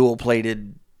Eagle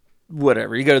dual-plated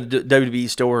whatever. You go to the WWE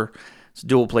store, it's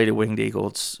dual-plated Winged Eagle.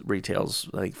 It retails,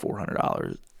 I think,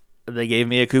 $400. They gave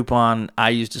me a coupon.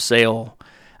 I used a sale.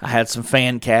 I had some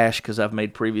fan cash because I've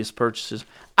made previous purchases.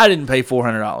 I didn't pay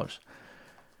 $400.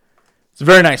 It's a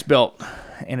very nice belt.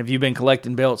 And if you've been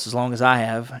collecting belts as long as I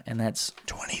have, and that's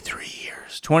 23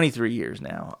 years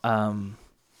now,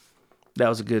 that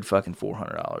was a good fucking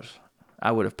 $400.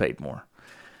 I would have paid more,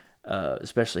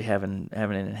 especially having it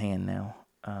in hand now.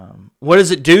 What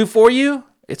does it do for you?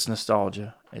 It's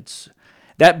nostalgia.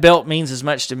 That belt means as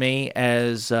much to me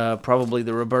as probably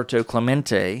the Roberto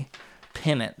Clemente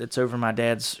pennant that's over my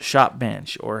dad's shop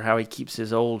bench, or how he keeps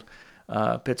his old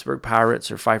Pittsburgh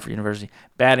Pirates or Pfeiffer University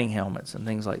batting helmets and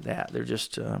things like that. They're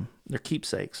just they're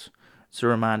keepsakes. It's a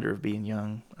reminder of being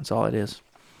young. That's all it is.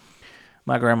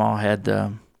 My grandma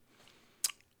had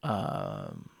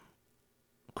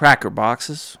cracker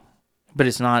boxes, but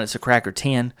it's not. It's a cracker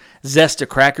tin. Zesta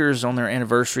Crackers on their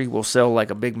anniversary will sell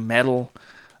like a big metal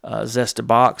Zesta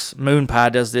box. Moon Pie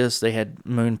does this. They had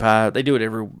Moon Pie. They do it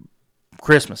every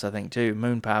Christmas, I think, too.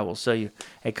 Moon Pie will sell you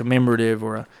a commemorative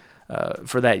or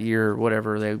for that year or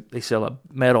whatever. They sell a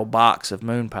metal box of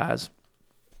Moon Pies.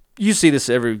 You see this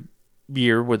every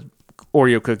year with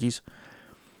Oreo cookies.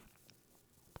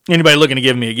 Anybody looking to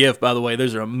give me a gift, by the way,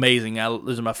 those are amazing.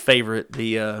 Those are my favorite.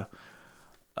 The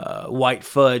white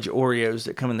fudge Oreos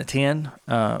that come in the tin.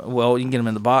 Well, you can get them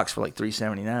in the box for like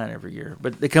 $3.79 every year,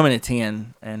 but they come in a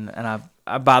tin, and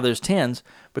I buy those tins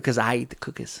because I eat the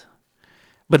cookies.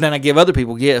 But then I give other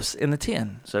people gifts in the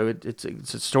tin, so it's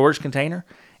a storage container.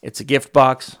 It's a gift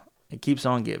box. It keeps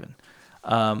on giving.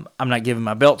 I'm not giving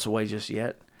my belts away just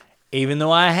yet, even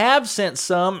though I have sent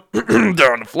some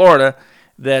down to Florida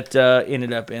that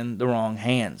ended up in the wrong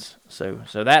hands. So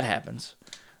that happens.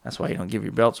 That's why you don't give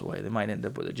your belts away. They might end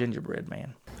up with a gingerbread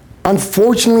man.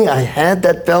 Unfortunately, I had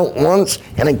that belt once,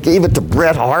 and I gave it to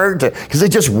Bret Hart because they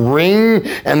just ring,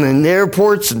 and in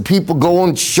airports, and people go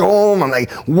and show them. I'm like,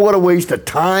 what a waste of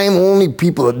time. Only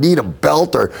people that need a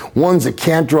belt are ones that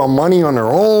can't draw money on their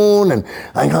own. And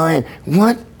I'm going,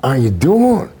 what are you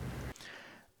doing?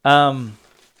 I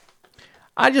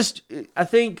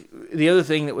think the other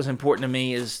thing that was important to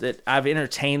me is that I've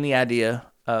entertained the idea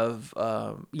of,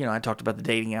 I talked about the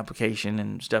dating application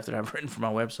and stuff that I've written for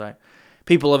my website.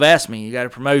 People have asked me, you got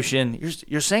a promotion,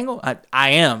 you're single? I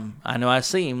am. I know I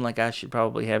seem like I should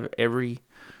probably have every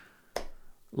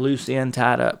loose end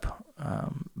tied up.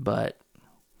 But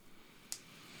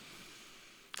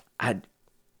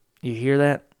you hear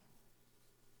that?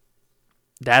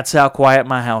 That's how quiet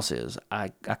my house is. I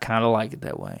kind of like it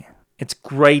that way. It's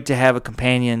great to have a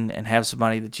companion and have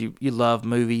somebody that you love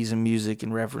movies and music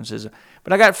and references.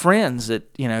 But I got friends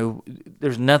that,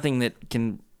 there's nothing that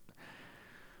can...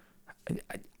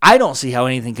 I don't see how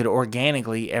anything could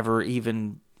organically ever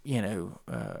even,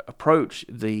 approach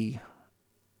the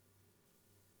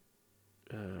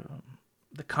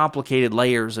complicated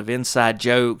layers of inside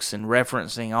jokes and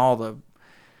referencing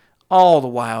all the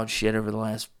wild shit over the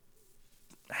last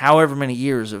however many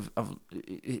years of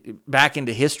back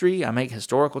into history. I make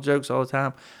historical jokes all the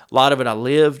time. A lot of it I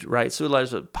lived, right? So a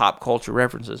lot of pop culture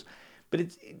references. But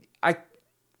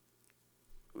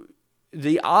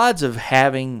the odds of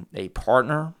having a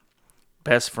partner,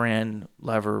 best friend,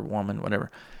 lover, woman,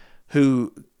 whatever,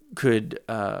 who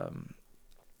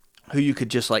you could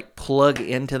just like plug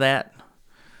into that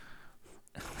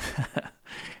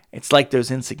it's like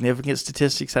those insignificant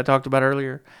statistics I talked about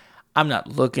earlier. I'm not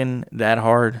looking that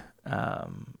hard.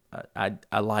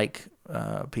 I like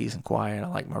peace and quiet. I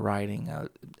like my writing.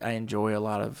 I enjoy a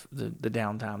lot of the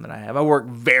downtime that I have. I work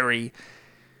very,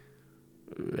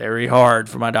 very hard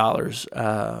for my dollars.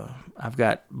 I've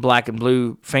got black and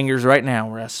blue fingers right now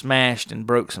where I smashed and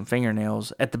broke some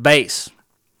fingernails at the base.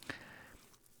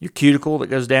 Your cuticle that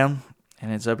goes down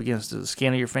and it's up against the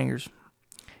skin of your fingers.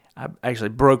 I actually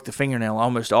broke the fingernail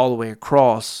almost all the way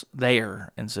across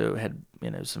there, and so it had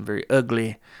some very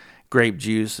ugly grape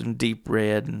juice and deep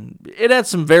red, and it had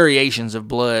some variations of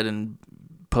blood and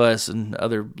pus and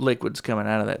other liquids coming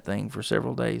out of that thing for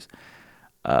several days.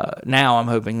 Now I'm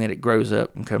hoping that it grows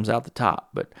up and comes out the top,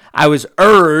 but I was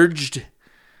urged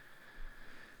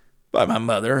by my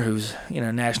mother, who's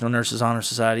National Nurses Honor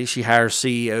Society. She hires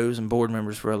CEOs and board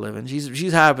members for a living.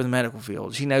 She's high up in the medical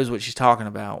field. She knows what she's talking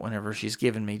about whenever she's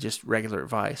giving me just regular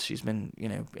advice. She's been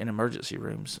in emergency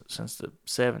rooms since the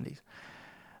 70s.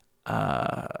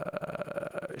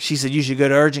 She said you should go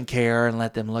to urgent care and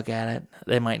let them look at it.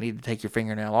 They might need to take your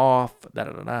fingernail off.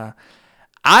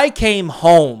 I came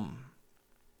home.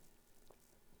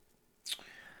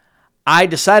 I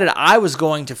decided I was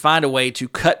going to find a way to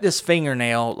cut this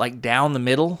fingernail like down the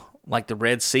middle, like the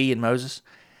Red Sea in Moses,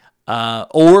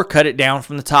 or cut it down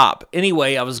from the top.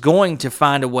 Anyway, I was going to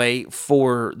find a way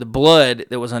for the blood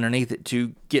that was underneath it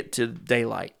to get to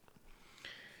daylight.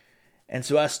 And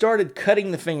so I started cutting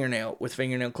the fingernail with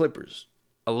fingernail clippers,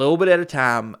 a little bit at a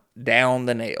time, down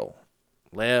the nail.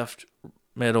 Left,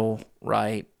 middle,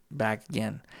 right, back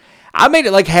again. I made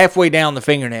it like halfway down the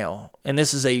fingernail, and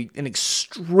this is an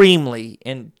extremely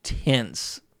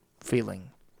intense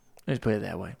feeling. Let's put it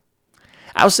that way.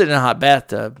 I was sitting in a hot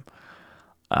bathtub,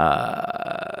 and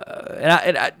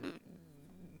I,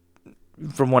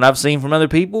 from what I've seen from other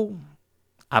people,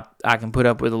 I can put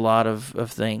up with a lot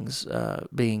of things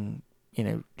being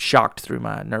shocked through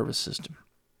my nervous system.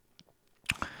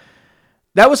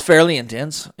 That was fairly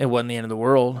intense. It wasn't the end of the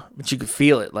world, but you could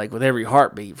feel it, like with every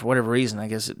heartbeat. For whatever reason, I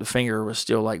guess the finger was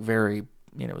still like very,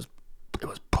 it was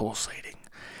pulsating.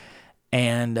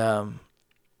 And I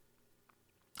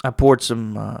poured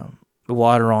some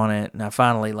water on it, and I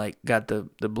finally got the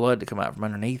blood to come out from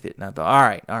underneath it. And I thought,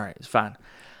 all right, it's fine.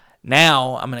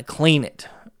 Now I'm going to clean it.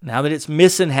 Now that it's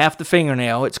missing half the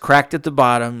fingernail, it's cracked at the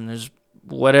bottom. There's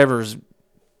whatever's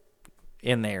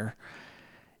in there.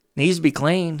 It needs to be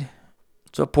cleaned.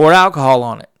 So I poured alcohol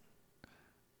on it.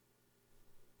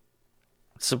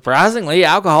 Surprisingly,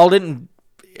 alcohol didn't,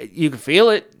 you could feel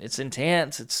it. It's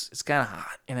intense. It's kind of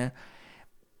hot,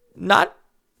 Not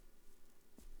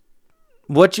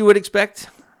what you would expect,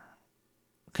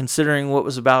 considering what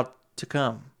was about to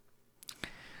come.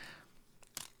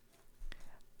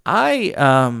 I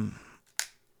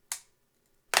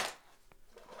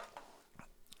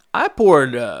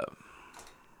poured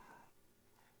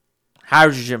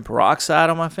hydrogen peroxide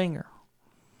on my finger.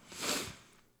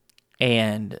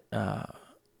 And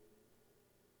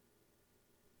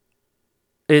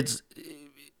it's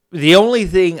the only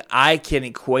thing I can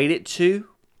equate it to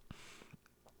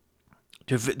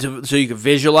so you can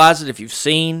visualize it. If you've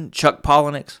seen Chuck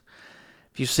Palahniuk,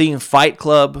 if you've seen Fight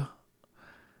Club,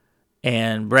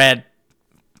 and Brad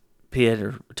Pitt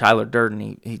or Tyler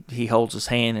Durden, he holds his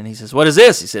hand and he says, "What is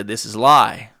this?" He said, "This is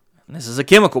lye. And this is a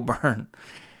chemical burn."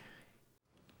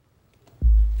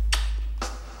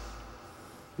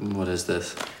 What is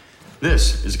this?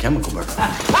 This is a chemical burn. It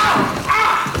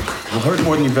will hurt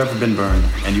more than you've ever been burned,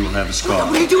 and you will have a scar.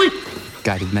 What are you doing?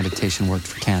 Guided meditation worked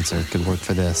for cancer. It could work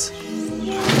for this.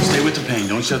 Stay with the pain.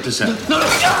 Don't shut this out. No!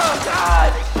 Oh,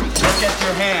 God! Look at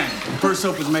your hand. The first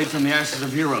soap was made from the ashes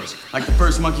of heroes, like the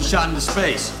first monkey shot into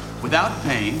space. Without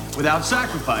pain, without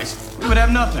sacrifice, we would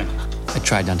have nothing. I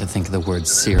tried not to think of the word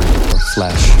cereal or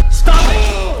flesh. Stop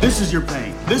it! This is your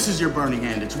pain. This is your burning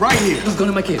hand. It's right here. I'm going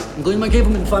to my cave. I'm going to my cave.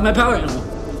 I'm going to find my power animal.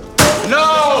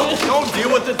 No! Don't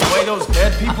deal with it the way those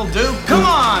dead people do. Come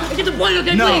on! I get the point,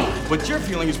 okay, No, please? what you're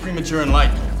feeling is premature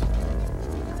enlightenment.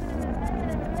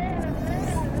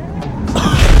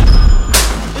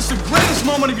 It's the greatest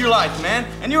moment of your life, man,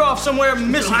 and you're off somewhere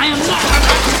missing. I am not.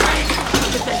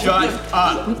 Shut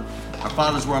up. Our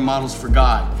fathers were our models for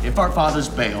God. If our fathers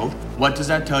bailed, what does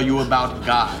that tell you about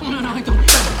God? No, I don't.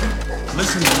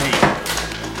 Listen to me. You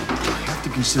have to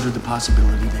consider the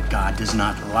possibility that God does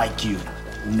not like you.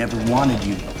 He never wanted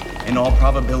you. In all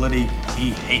probability,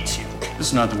 he hates you. This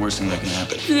is not the worst thing that can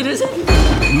happen. It isn't.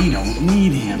 We don't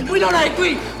need him. We don't. I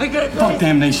agree. Fuck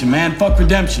damnation, man. Fuck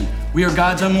redemption. We are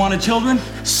God's unwanted children.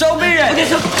 So be it. Okay,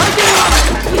 so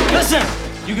Listen,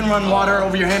 you can run water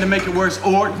over your hand and make it worse,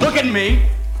 or look at me.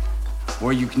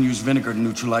 Or you can use vinegar to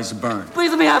neutralize the burn. Please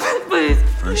let me have it, please.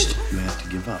 First, you have to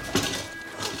give up.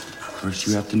 First,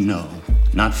 you have to know,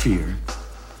 not fear,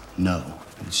 know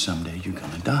that someday you're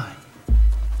gonna die.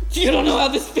 You don't know how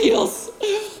this feels.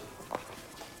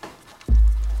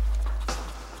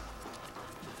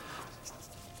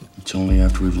 It's only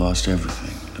after we've lost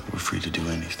everything that we're free to do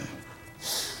anything.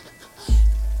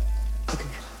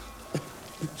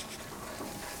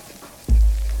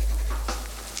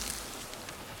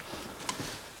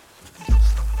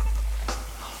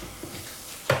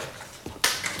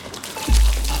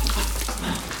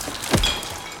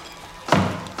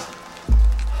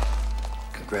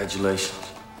 Congratulations.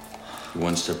 You're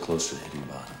one step closer to hitting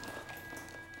bottom.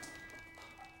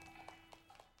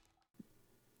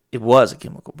 It was a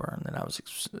chemical burn that I was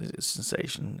a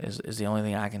sensation is the only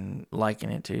thing I can liken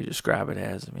it to, describe it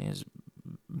as. I mean, it's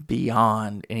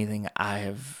beyond anything I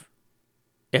have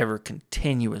ever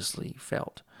continuously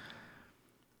felt.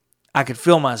 I could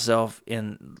feel myself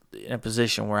in a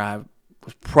position where I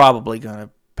was probably going to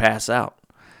pass out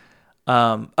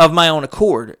of my own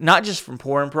accord, not just from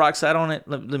pouring peroxide on it.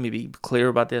 Let me be clear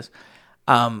about this.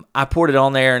 I poured it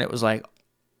on there, and it was like,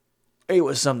 it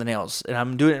was something else. And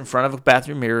I'm doing it in front of a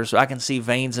bathroom mirror so I can see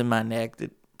veins in my neck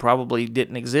that probably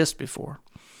didn't exist before.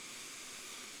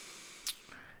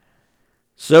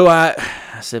 So I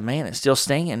said, man, it's still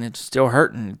stinging. It's still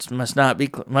hurting. It must not be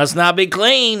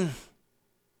clean.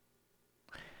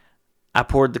 I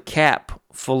poured the cap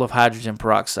full of hydrogen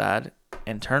peroxide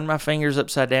and turned my fingers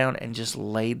upside down and just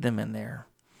laid them in there.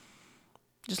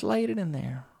 Just laid it in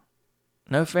there.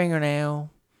 No fingernail.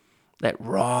 That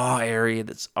raw area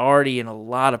that's already in a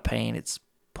lot of pain, it's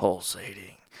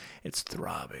pulsating. It's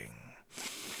throbbing.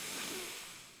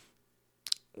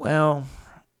 Well,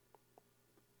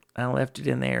 I left it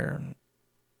in there.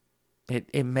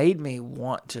 It made me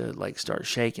want to like start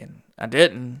shaking. I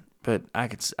didn't, but I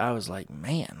was like,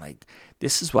 man, like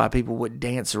this is why people would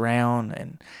dance around.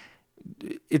 And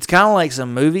it's kind of like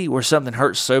some movie where something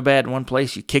hurts so bad in one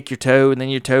place, you kick your toe and then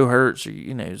your toe hurts, or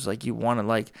it's like you want to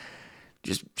like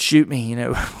just shoot me,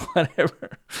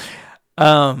 whatever.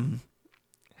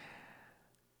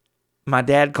 My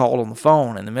dad called on the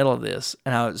phone in the middle of this,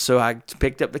 and so I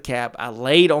picked up the cap. I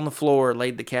laid on the floor,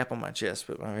 laid the cap on my chest,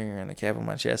 put my finger in the cap on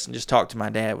my chest, and just talked to my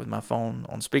dad with my phone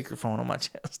on speakerphone on my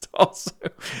chest also.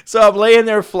 So I'm laying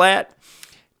there flat,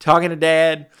 talking to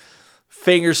Dad,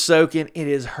 fingers soaking. It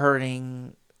is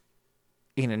hurting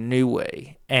in a new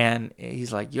way. And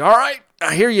he's like, "You all right?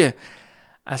 I hear you."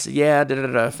 I said, "Yeah,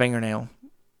 fingernail."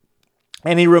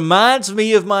 And he reminds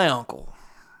me of my uncle,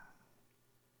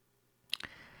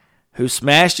 who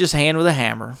smashed his hand with a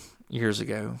hammer years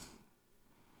ago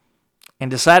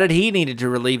and decided he needed to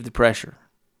relieve the pressure.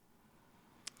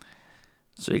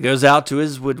 So he goes out to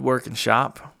his woodworking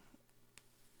shop.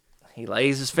 He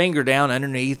lays his finger down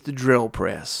underneath the drill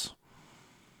press.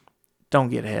 Don't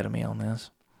get ahead of me on this.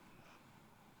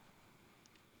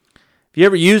 If you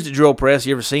ever used a drill press,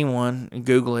 you ever seen one,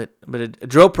 Google it. But a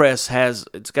drill press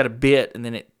it's got a bit, and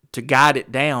then to guide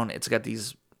it down, it's got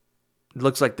these, it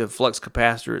looks like the flux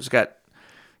capacitor.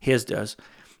 His does.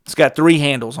 It's got 3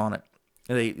 handles on it.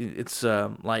 It's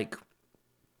I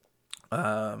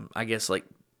guess like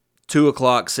 2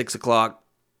 o'clock, 6 o'clock,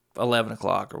 11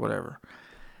 o'clock, or whatever.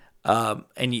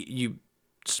 And you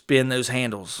spin those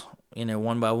handles,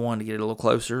 one by one to get it a little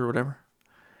closer or whatever.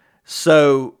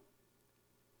 So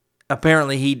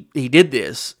apparently he did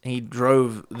this. He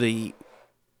drove the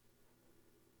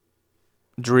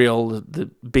drill, the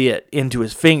bit, into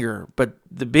his finger, but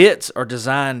the bits are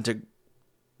designed to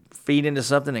feed into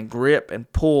something and grip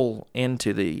and pull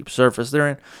into the surface they're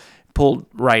in. Pulled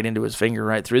right into his finger,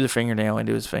 right through the fingernail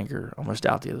into his finger, almost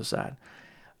out the other side.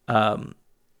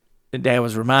 Dad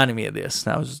was reminding me of this,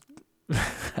 and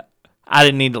I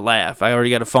didn't need to laugh. I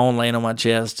already got a phone laying on my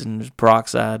chest and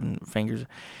peroxide and fingers.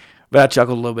 But I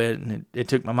chuckled a little bit, and it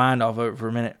took my mind off of it for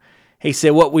a minute. He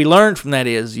said, what we learned from that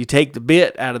is you take the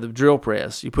bit out of the drill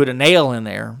press, you put a nail in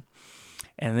there,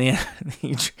 and then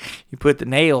you put the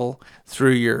nail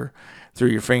through your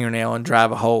fingernail and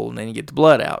drive a hole, and then you get the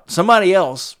blood out. Somebody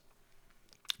else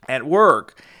at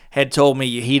work had told me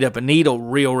you heat up a needle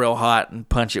real, real hot and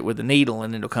punch it with a needle,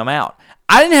 and it'll come out.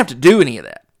 I didn't have to do any of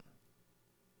that.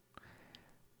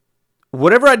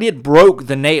 Whatever I did broke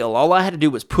the nail. All I had to do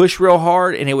was push real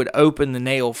hard, and it would open the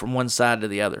nail from one side to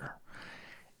the other.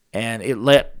 And it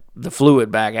let the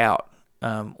fluid back out.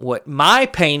 What my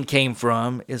pain came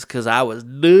from is because I was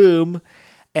dumb,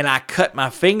 and I cut my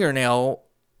fingernail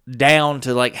down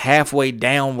to like halfway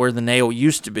down where the nail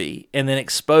used to be, and then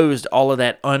exposed all of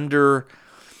that under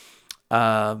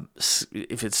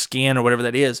if it's skin or whatever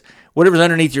that is, whatever's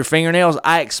underneath your fingernails,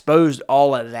 I exposed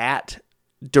all of that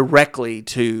directly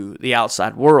to the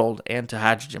outside world and to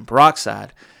hydrogen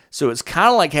peroxide. So it's kind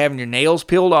of like having your nails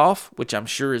peeled off, which I'm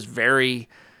sure is very,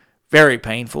 very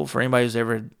painful for anybody who's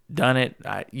ever done it.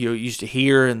 You used to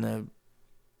hear in the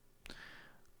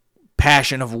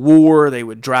Passion of War, they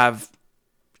would drive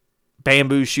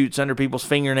bamboo shoots under people's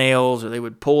fingernails, or they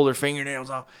would pull their fingernails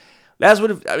off. That's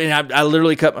what I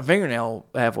literally cut my fingernail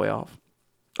halfway off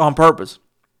on purpose.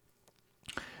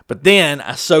 But then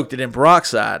I soaked it in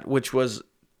peroxide, which was,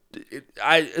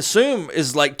 I assume,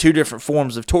 is like two different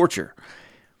forms of torture.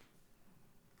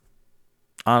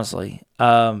 Honestly,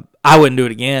 I wouldn't do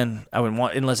it again. I wouldn't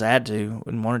want, unless I had to.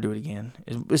 Wouldn't want to do it again.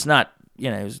 It's not,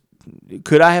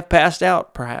 could I have passed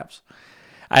out? Perhaps.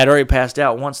 I had already passed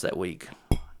out once that week.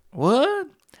 What?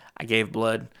 I gave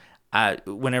blood.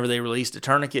 Whenever they released a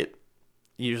tourniquet,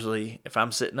 usually if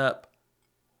I'm sitting up,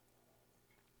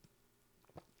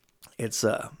 it's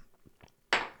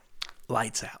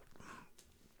lights out.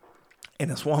 And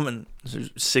this woman,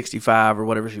 65 or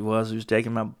whatever she was, who's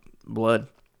taking my blood,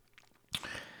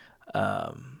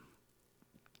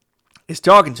 is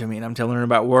talking to me, and I'm telling her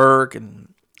about work,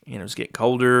 and it's getting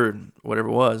colder and whatever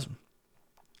it was.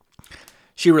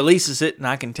 She releases it, and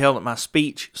I can tell that my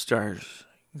speech starts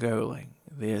going like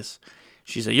this.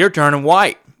 She said, "You're turning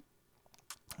white."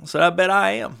 I said, "I bet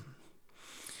I am."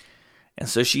 And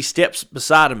so she steps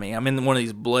beside of me. I'm in one of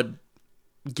these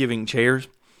blood-giving chairs.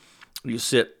 You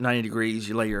sit 90 degrees.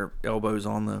 You lay your elbows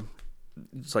on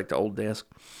it's like the old desk.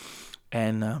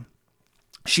 And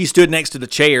she stood next to the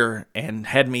chair and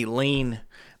had me lean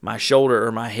my shoulder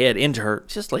or my head into her.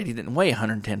 This lady didn't weigh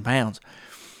 110 pounds.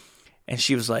 And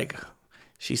she was like,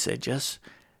 she said, just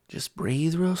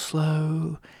breathe real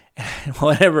slow and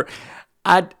whatever.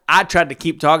 I tried to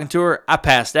keep talking to her. I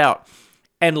passed out.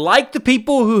 And like the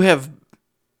people who have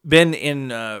been in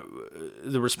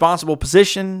the responsible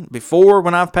position before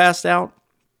when I've passed out,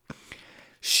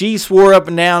 she swore up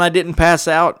and down I didn't pass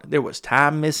out. There was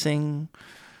time missing.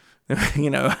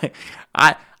 I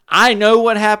know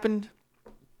what happened,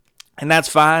 and that's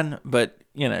fine, but,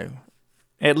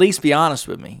 at least be honest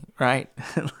with me, right?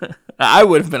 I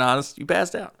would have been honest. You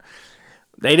passed out.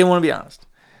 They didn't want to be honest.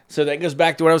 So that goes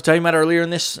back to what I was talking about earlier in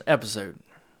this episode.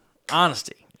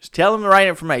 Honesty. Just tell them the right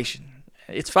information.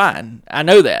 It's fine. I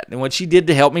know that. And what she did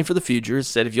to help me for the future is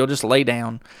said, if you'll just lay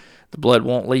down, the blood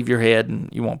won't leave your head and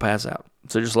you won't pass out.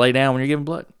 So just lay down when you're giving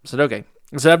blood. I said, okay.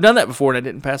 I said, I've done that before and I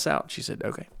didn't pass out. She said,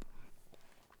 okay.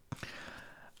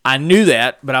 I knew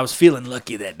that, but I was feeling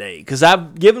lucky that day because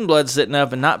I've given blood sitting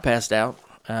up and not passed out.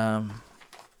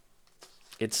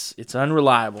 It's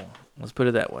unreliable. Let's put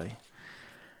it that way.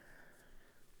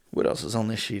 What else is on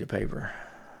this sheet of paper?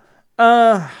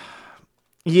 Yeah,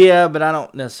 but I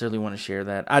don't necessarily want to share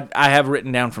that. I have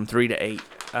written down from 3 to 8.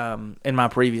 In my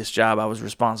previous job, I was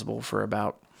responsible for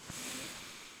about,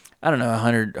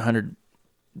 100,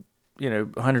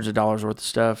 hundreds of dollars worth of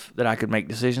stuff that I could make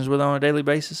decisions with on a daily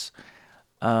basis.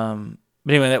 But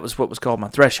anyway, that was what was called my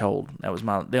threshold. That was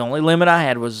the only limit I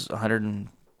had was 100 and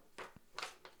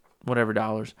whatever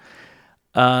dollars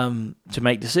to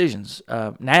make decisions.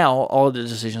 Now, all of the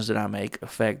decisions that I make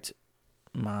affect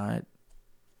my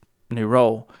new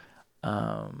role.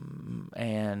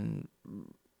 And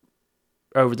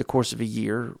over the course of a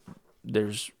year,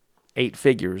 there's 8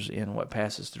 figures in what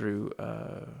passes through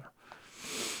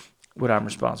what I'm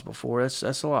responsible for.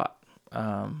 That's a lot.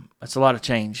 That's a lot of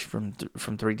change from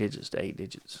 3 digits to 8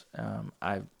 digits.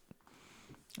 I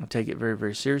take it very,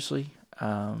 very seriously.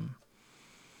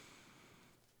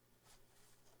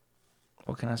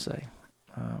 What can I say?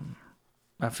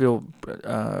 I feel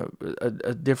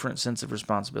a different sense of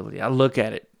responsibility. I look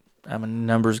at it. I'm a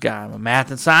numbers guy. I'm a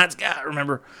math and science guy,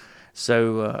 remember?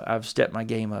 So I've stepped my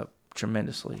game up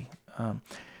tremendously.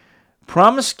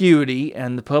 Promiscuity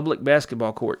and the public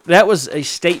basketball court. That was a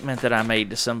statement that I made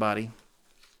to somebody.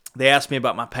 They asked me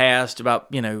about my past,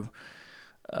 about,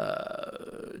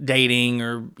 dating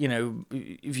or,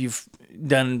 if you've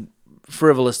done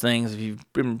frivolous things, if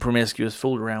you've been promiscuous,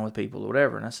 fooled around with people or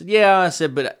whatever. And I said, yeah. I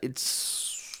said, but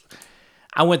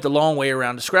I went the long way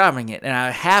around describing it. And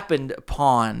I happened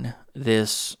upon the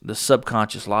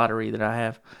subconscious lottery that I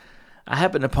have. I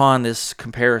happened upon this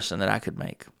comparison that I could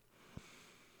make.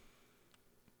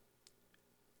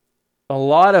 A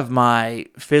lot of my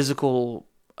physical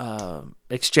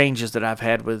exchanges that I've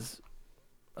had with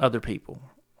other people,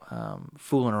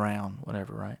 fooling around,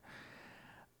 whatever, right?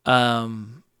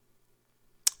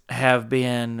 Have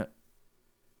been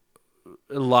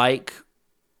like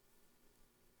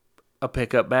a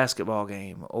pickup basketball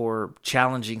game or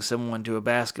challenging someone to a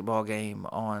basketball game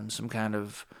on some kind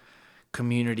of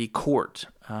community court.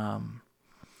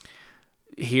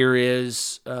 Here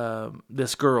is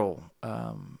this girl,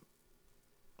 I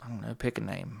don't know, pick a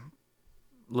name,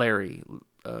 Larry,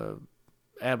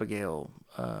 Abigail,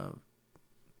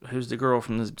 who's the girl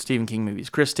from the Stephen King movies,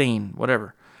 Christine,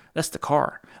 whatever. That's the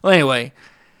car. Well, anyway,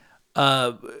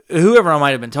 whoever I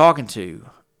might have been talking to,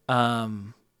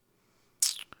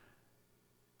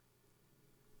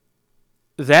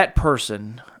 that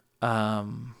person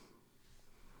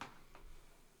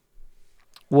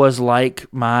was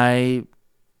like my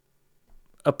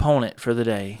opponent for the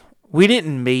day. We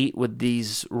didn't meet with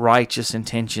these righteous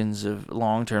intentions of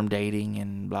long-term dating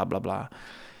and blah, blah, blah.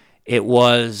 It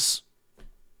was,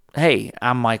 hey,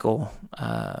 I'm Michael.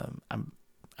 I'm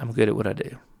good at what I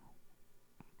do.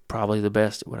 Probably the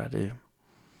best at what I do.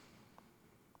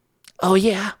 Oh,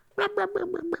 yeah.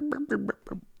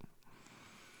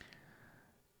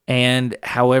 And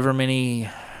however many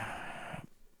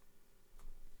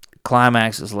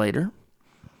climaxes later,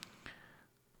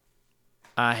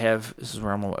 this is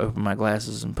where I'm going to open my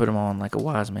glasses and put them on like a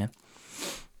wise man.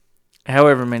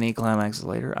 However many climaxes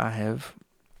later, I have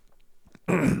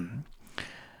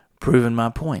proven my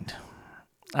point.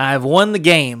 I have won the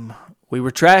game. We were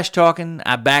trash talking.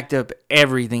 I backed up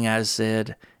everything I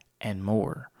said and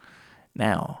more.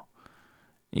 Now,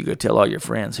 you go tell all your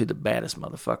friends who the baddest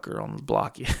motherfucker on the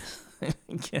block is.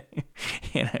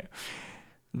 You know,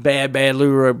 bad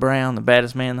Leroy Brown, the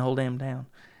baddest man in the whole damn town.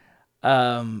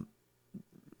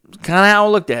 Kind of how I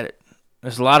looked at it.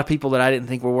 There's a lot of people that I didn't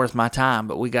think were worth my time,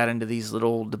 but we got into these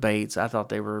little debates. I thought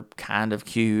they were kind of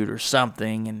cute or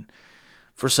something, and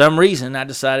for some reason, I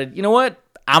decided, you know what?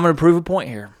 I'm going to prove a point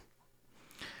here.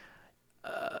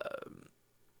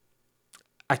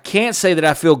 I can't say that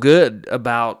I feel good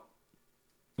about,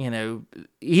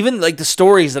 even like the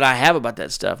stories that I have about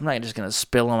that stuff. I'm not just going to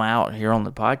spill them out here on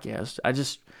the podcast.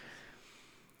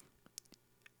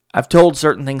 I've told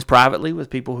certain things privately with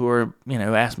people who are,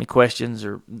 ask me questions,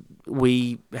 or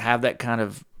we have that kind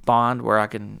of bond where I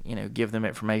can, give them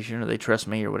information or they trust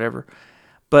me or whatever.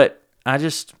 But I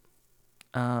just,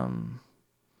 I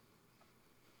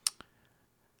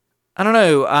don't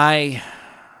know.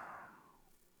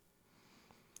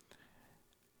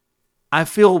 I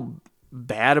feel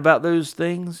bad about those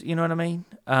things. You know what I mean?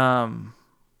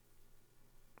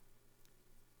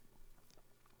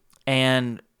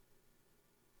 And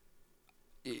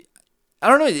I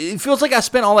don't know. It feels like I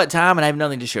spent all that time and I have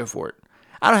nothing to show for it.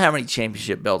 I don't have any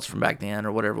championship belts from back then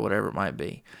or whatever it might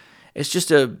be. It's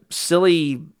just a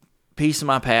silly piece of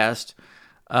my past.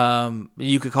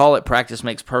 You could call it practice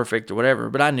makes perfect or whatever,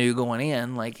 but I knew going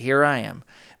in, like, here I am.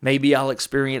 Maybe I'll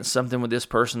experience something with this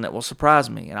person that will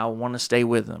surprise me and I'll want to stay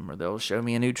with them, or they'll show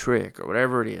me a new trick or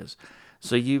whatever it is.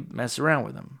 So you mess around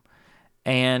with them.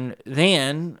 And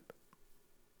then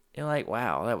you're like,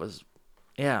 wow, that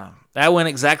went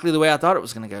exactly the way I thought it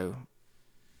was going to go.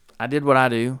 I did what I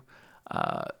do.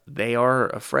 They are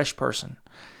a fresh person,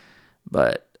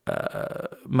 but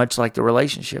much like the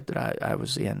relationship that I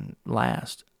was in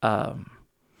last,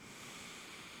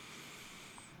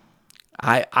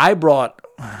 I brought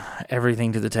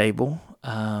everything to the table,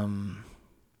 and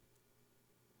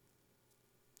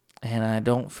I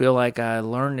don't feel like I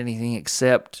learned anything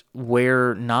except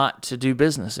where not to do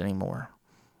business anymore.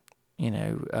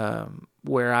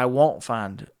 Where I won't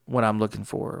find what I'm looking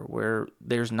for, where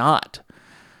there's not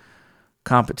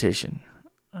competition.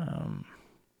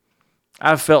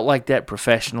 I've felt like that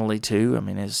professionally too. I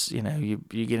mean, as you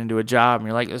get into a job and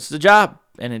you're like, it's the job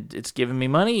and it's giving me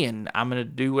money and I'm going to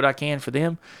do what I can for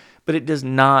them. But it does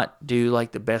not do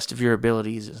like the best of your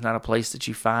abilities. It's not a place that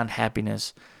you find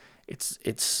happiness.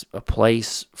 It's a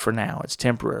place for now. It's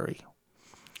temporary.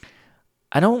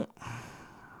 I don't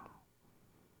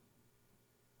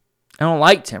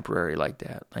like temporary like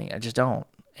that. Like, I just don't.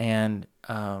 And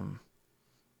I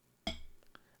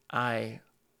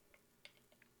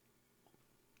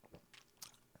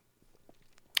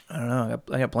don't know.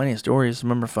 I got plenty of stories.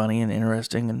 Some of them are funny and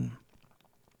interesting. And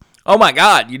oh my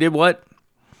God, you did what?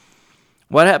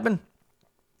 What happened?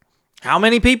 How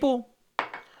many people?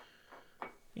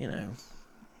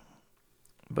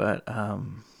 But I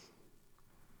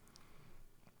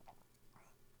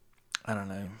don't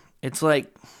know. It's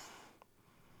like,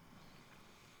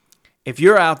 if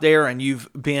you're out there and you've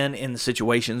been in the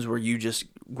situations where you just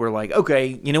were like,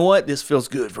 okay, you know what? This feels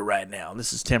good for right now.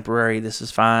 This is temporary. This is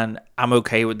fine. I'm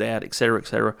okay with that, et cetera, et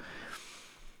cetera.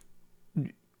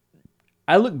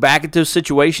 I look back at those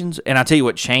situations, and I tell you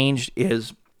what changed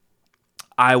is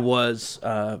I was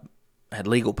had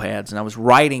legal pads, and I was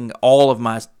writing all of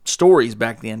my stories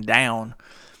back then down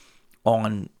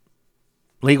on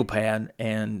legal pad,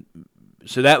 and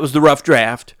so that was the rough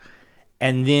draft.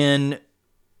 And then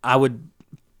I would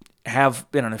have,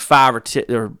 5 or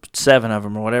 7 of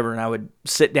them or whatever, and I would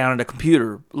sit down at a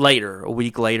computer later, a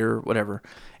week later, whatever,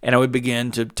 and I would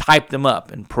begin to type them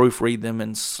up and proofread them,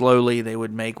 and slowly they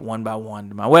would make one by one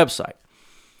to my website.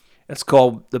 That's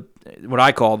called what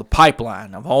I call the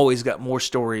pipeline. I've always got more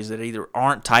stories that either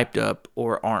aren't typed up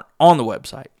or aren't on the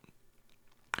website.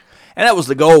 And that was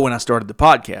the goal when I started the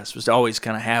podcast, was to always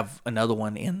kind of have another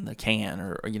one in the can,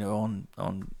 or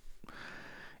on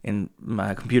in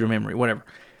my computer memory, whatever.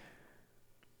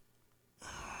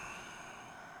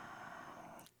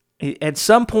 At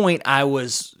some point, I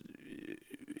was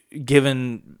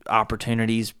given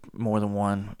opportunities, more than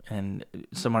one, and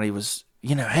somebody was,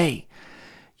 hey,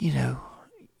 you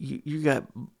got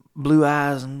blue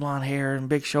eyes and blonde hair and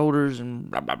big shoulders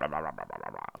and blah, blah, blah, blah, blah, blah, blah,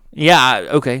 blah. Yeah,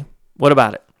 okay. What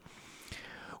about it?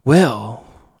 Well,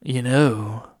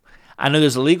 I know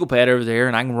there's a legal pad over there,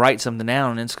 and I can write something down,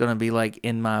 and it's going to be like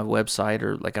in my website,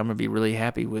 or like I'm going to be really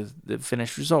happy with the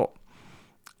finished result.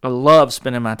 I love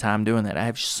spending my time doing that. I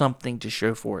have something to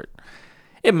show for it.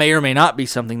 It may or may not be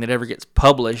something that ever gets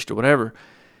published or whatever.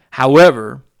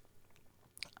 However,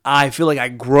 I feel like I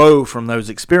grow from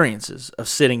those experiences of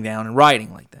sitting down and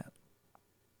writing like that.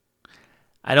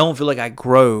 I don't feel like I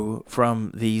grow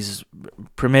from these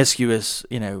promiscuous,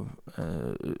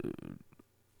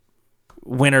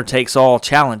 winner takes all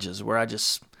challenges where I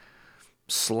just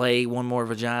slay one more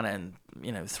vagina and,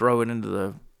 throw it into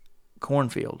the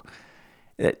cornfield.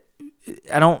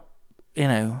 I don't,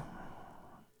 you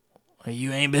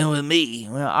ain't been with me.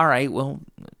 Well, all right, and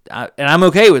I'm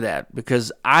okay with that,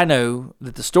 because I know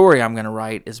that the story I'm going to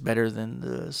write is better than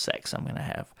the sex I'm going to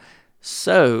have.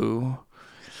 So,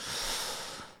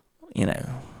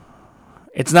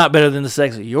 it's not better than the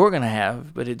sex that you're going to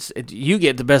have, but you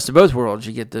get the best of both worlds.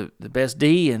 You get the best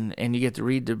D, and you get to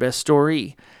read the best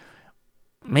story.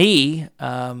 Me,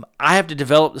 I have to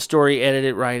develop the story, edit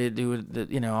it, write it, do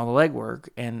it, all the legwork,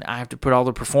 and I have to put all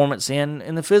the performance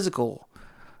in the physical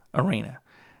arena.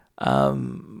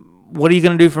 What are you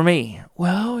going to do for me?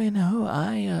 Well,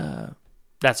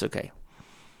 that's okay.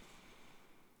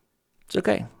 It's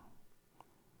okay.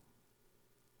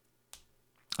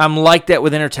 I'm like that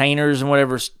with entertainers and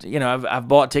whatever. I've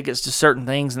bought tickets to certain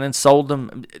things and then sold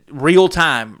them real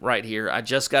time right here. I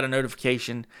just got a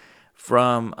notification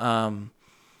from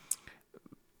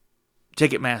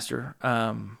Ticketmaster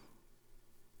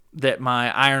that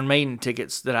my Iron Maiden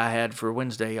tickets that I had for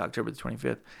Wednesday, October the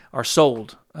 25th, are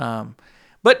sold.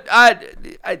 But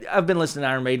I've been listening to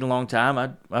Iron Maiden a long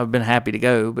time. I've been happy to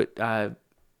go, but I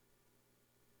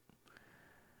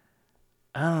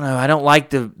don't know. I don't like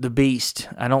the beast.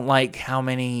 I don't like how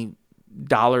many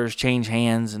dollars change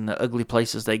hands and the ugly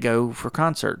places they go for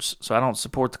concerts. So I don't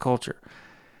support the culture.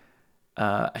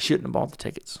 I shouldn't have bought the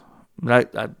tickets,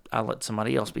 but I let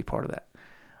somebody else be part of that.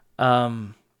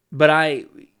 But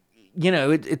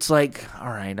it's like, all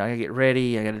right, I gotta get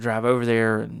ready. I gotta drive over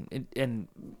there, and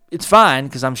it's fine,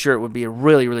 because I'm sure it would be a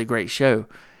really, really great show.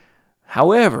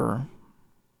 However,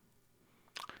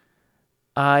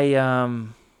 I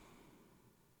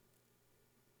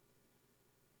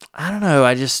don't know.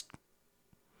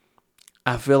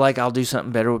 I feel like I'll do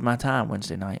something better with my time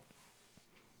Wednesday night.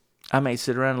 I may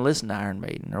sit around and listen to Iron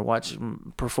Maiden or watch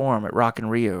them perform at Rock in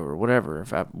Rio or whatever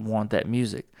if I want that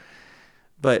music.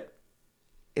 But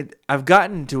I've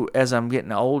gotten to, as I'm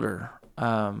getting older,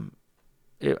 I'm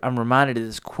reminded of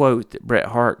this quote that Bret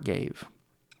Hart gave.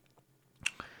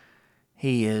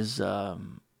 He is,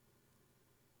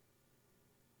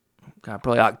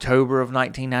 probably October of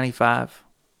 1995.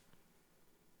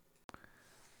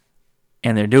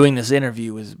 And they're doing this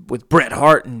interview with Bret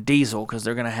Hart and Diesel, because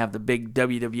they're going to have the big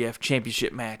WWF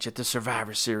Championship match at the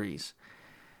Survivor Series.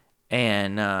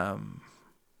 And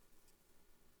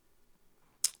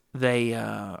they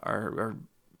are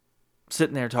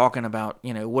sitting there talking about,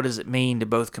 what does it mean to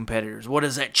both competitors? What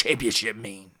does that championship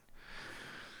mean?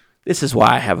 This is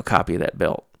why I have a copy of that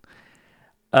belt.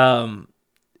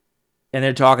 And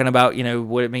they're talking about,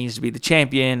 what it means to be the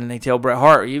champion. And they tell Bret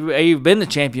Hart, you've been the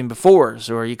champion before,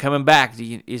 so are you coming back?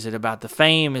 Is it about the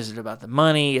fame? Is it about the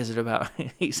money? Is it about...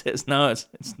 He says, no,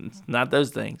 it's not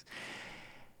those things.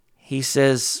 He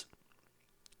says,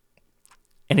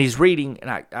 and he's reading, and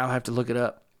I'll have to look it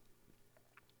up,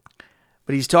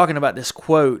 but he's talking about this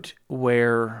quote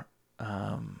where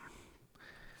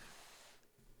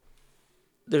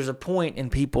there's a point in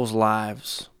people's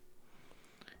lives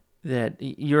that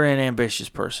you're an ambitious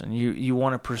person. You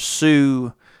want to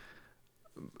pursue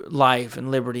life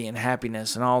and liberty and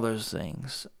happiness and all those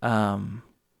things.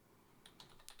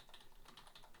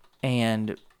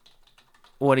 And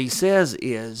what he says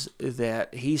is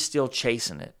that he's still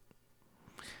chasing it.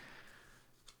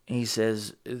 He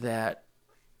said, there's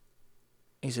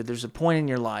a point in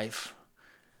your life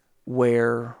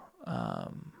where,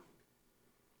 I'm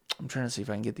trying to see if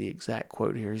I can get the exact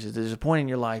quote here. He said, there's a point in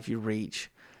your life you reach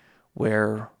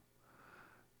where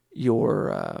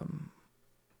your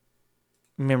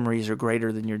memories are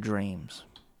greater than your dreams.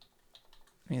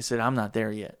 And he said, I'm not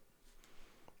there yet.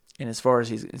 And as far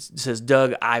as it says,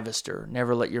 Doug Ivester,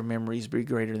 never let your memories be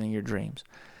greater than your dreams.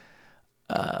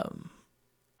 All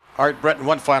right, Brett,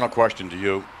 one final question to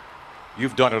you.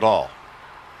 You've done it all.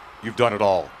 You've done it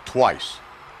all twice.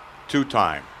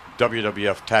 2-time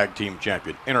WWF Tag Team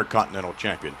Champion, Intercontinental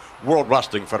Champion, World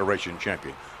Wrestling Federation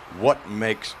Champion. What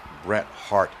makes Bret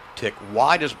Hart tick?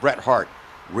 Why does Bret Hart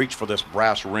reach for this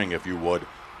brass ring, if you would,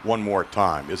 one more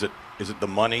time? Is it the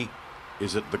money?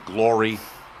 Is it the glory?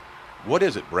 What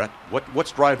is it, Bret?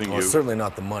 What's driving you? Well, it's certainly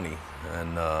not the money.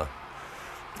 And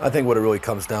I think what it really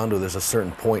comes down to, there's a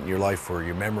certain point in your life where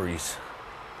your memories,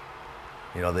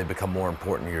 they become more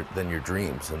important than your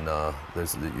dreams. And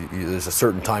there's a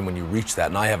certain time when you reach that,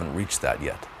 and I haven't reached that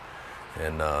yet.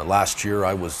 And last year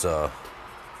I was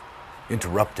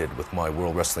interrupted with my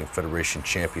World Wrestling Federation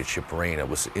Championship reign. I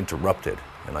was interrupted,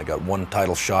 and I got one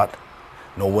title shot.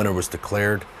 No winner was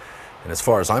declared. And as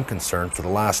far as I'm concerned, for the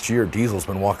last year, Diesel's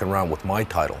been walking around with my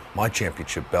title, my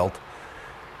championship belt.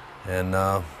 And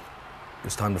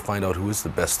it's time to find out who is the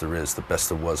best there is, the best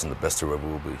there was, and the best there ever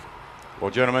will be. Well,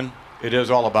 gentlemen, it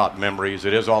is all about memories.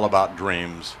 It is all about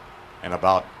dreams and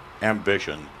about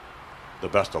ambition. The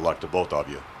best of luck to both of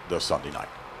you this Sunday night.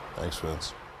 Thanks,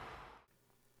 Vince.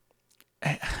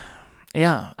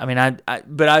 Yeah, I mean,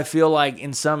 but I feel like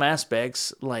in some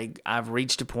aspects, like I've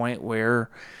reached a point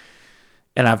where,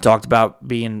 and I've talked about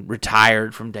being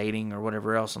retired from dating or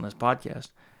whatever else on this podcast.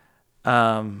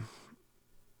 I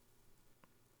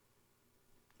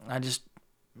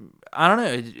don't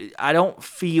know. I don't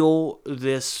feel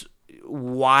this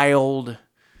wild,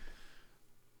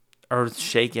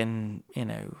 earth-shaking,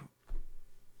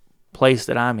 place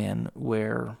that I'm in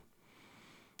where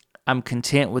I'm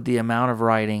content with the amount of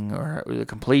writing or the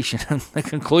completion, the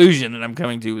conclusion that I'm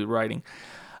coming to with writing.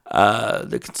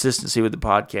 The consistency with the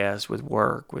podcast, with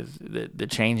work, with the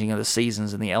changing of the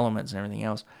seasons and the elements and everything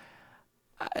else.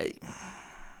 I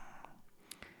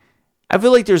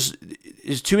feel like there's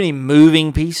too many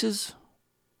moving pieces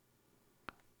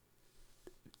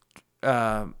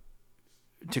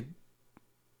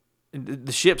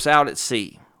the ship's out at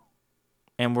sea,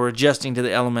 and we're adjusting to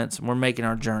the elements, and we're making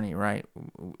our journey, right?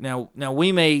 Now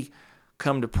we may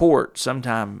come to port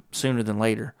sometime sooner than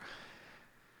later,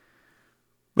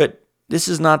 but this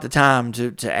is not the time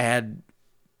to add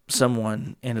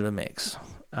someone into the mix,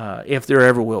 if there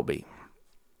ever will be.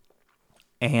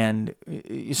 And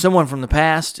someone from the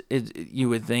past, you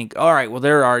would think, all right, well,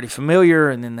 they're already familiar,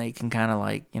 and then they can kind of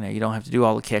like, you don't have to do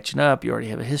all the catching up. You already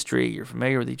have a history. You're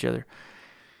familiar with each other.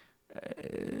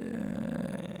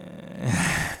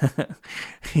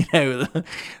 The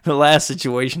last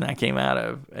situation I came out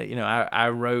of, I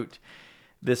wrote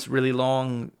this really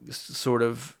long sort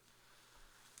of,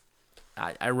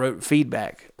 I wrote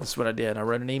feedback. That's what I did. I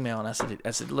wrote an email, and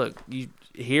I said, look,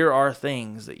 here are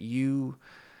things that you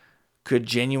could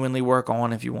genuinely work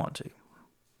on if you want to.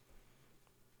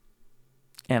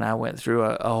 And I went through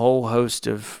a whole host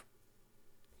of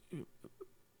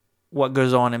what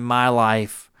goes on in my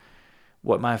life,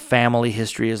 what my family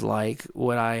history is like,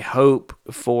 what I hope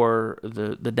for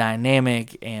the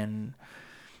dynamic and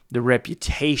the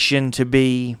reputation to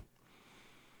be.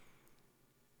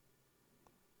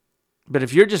 But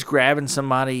if you're just grabbing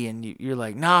somebody and you're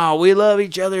like, no, we love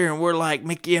each other and we're like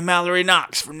Mickey and Mallory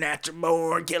Knox from Natural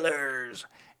Born Killers.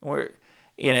 And we're,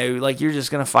 like you're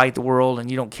just going to fight the world and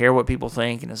you don't care what people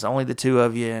think and it's only the two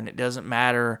of you and it doesn't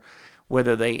matter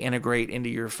whether they integrate into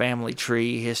your family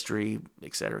tree, history,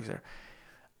 et cetera, et cetera.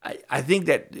 I think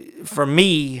that for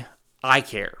me, I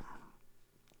care.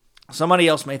 Somebody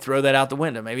else may throw that out the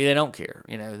window. Maybe they don't care.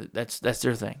 That's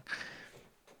their thing.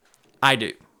 I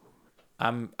do.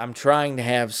 I'm trying to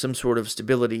have some sort of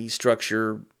stability,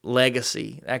 structure,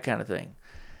 legacy, that kind of thing.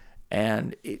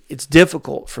 And it's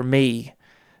difficult for me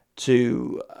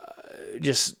to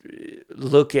just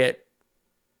look at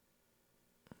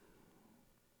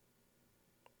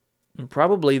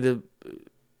probably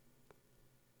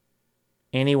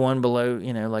anyone below,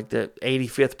 like the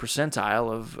 85th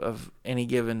percentile of any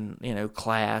given,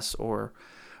 class or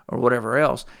whatever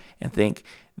else, and think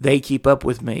they keep up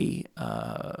with me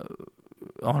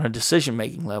on a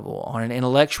decision-making level, on an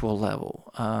intellectual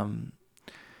level.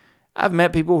 I've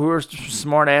met people who are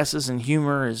smart asses, and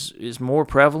humor is more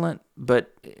prevalent,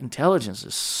 but intelligence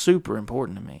is super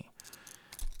important to me.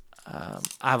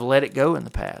 I've let it go in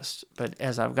the past, but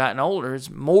as I've gotten older, it's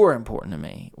more important to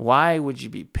me. Why would you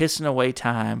be pissing away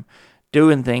time,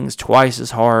 doing things twice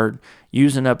as hard,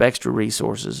 using up extra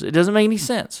resources? It doesn't make any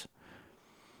sense.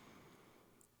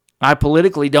 I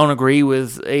politically don't agree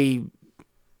with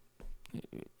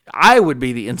I would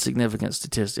be the insignificant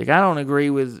statistic. I don't agree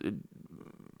with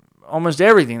almost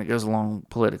everything that goes along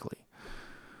politically.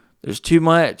 There's too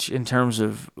much in terms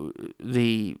of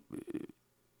the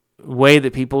way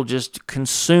that people just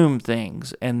consume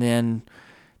things and then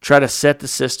try to set the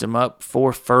system up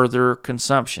for further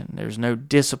consumption. There's no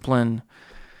discipline.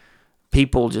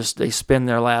 People they spend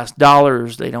their last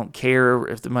dollars. They don't care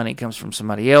if the money comes from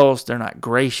somebody else. They're not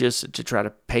gracious to try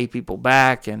to pay people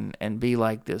back and be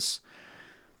like this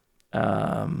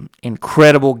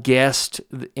incredible guest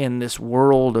in this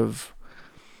world of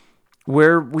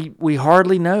where we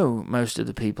hardly know most of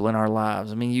the people in our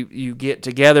lives. I mean, you get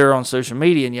together on social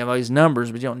media and you have all these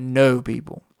numbers, but you don't know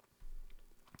people.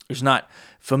 There's not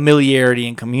familiarity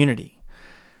and community.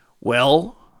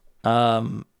 Well,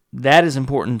 that is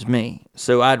important to me.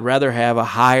 So I'd rather have a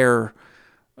higher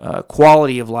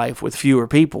quality of life with fewer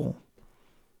people,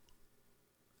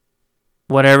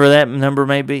 whatever that number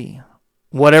may be.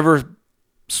 Whatever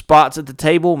spots at the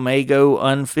table may go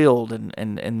unfilled,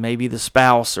 and maybe the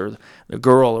spouse or the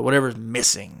girl or whatever is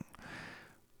missing.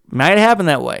 Might happen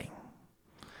that way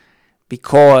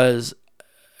because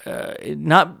it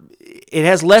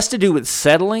has less to do with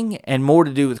settling and more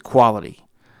to do with quality.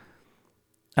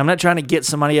 I'm not trying to get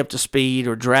somebody up to speed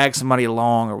or drag somebody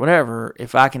along or whatever.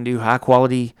 If I can do high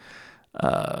quality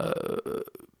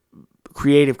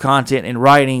creative content and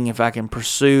writing, if I can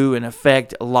pursue and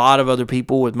affect a lot of other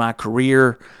people with my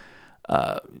career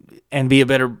and be a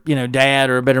better dad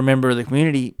or a better member of the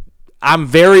community, I'm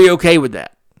very okay with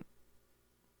that.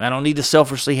 I don't need to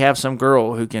selfishly have some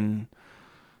girl who can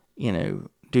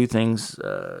do things.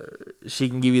 She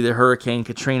can give you the Hurricane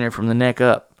Katrina from the neck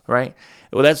up, right?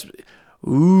 Well,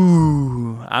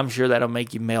 I'm sure that'll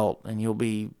make you melt, and you'll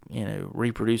be,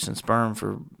 reproducing sperm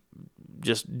for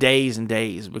just days and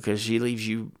days because she leaves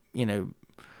you,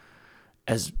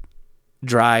 as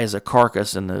dry as a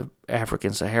carcass in the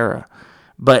African Sahara.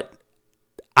 But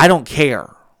I don't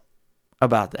care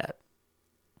about that.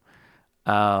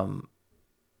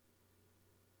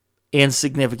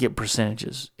 Insignificant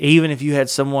percentages. Even if you had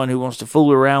someone who wants to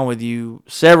fool around with you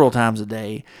several times a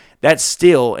day, that's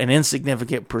still an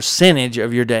insignificant percentage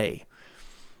of your day.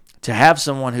 To have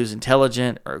someone who's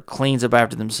intelligent or cleans up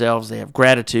after themselves, they have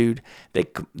gratitude, they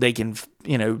can,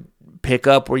 pick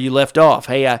up where you left off.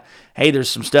 Hey, there's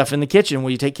some stuff in the kitchen.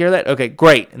 Will you take care of that? Okay,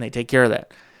 great. And they take care of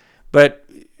that. But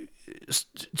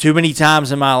too many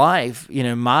times in my life,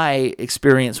 my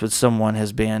experience with someone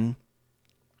has been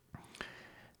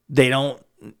they don't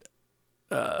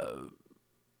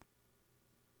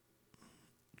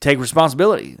take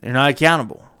responsibility. They're not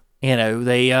accountable.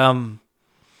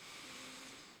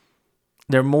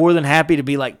 They're more than happy to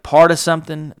be like part of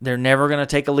something. They're never going to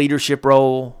take a leadership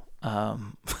role.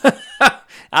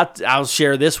 I'll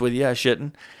share this with you. I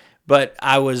shouldn't, but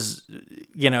I was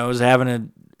having a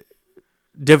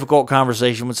difficult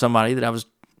conversation with somebody that I was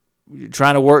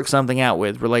trying to work something out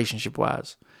with relationship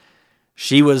wise.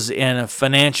 She was in a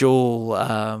financial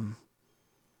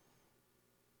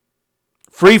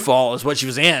free fall is what she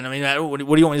was in. I mean, what do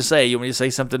you want me to say? You want me to say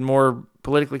something more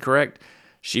politically correct?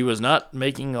 She was not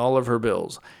making all of her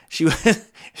bills. She was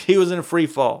in a free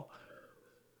fall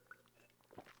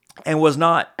and was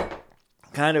not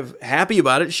kind of happy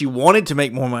about it. She wanted to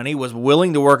make more money, was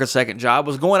willing to work a second job,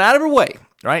 was going out of her way,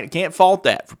 right? I can't fault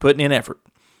that for putting in effort.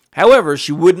 However,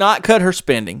 she would not cut her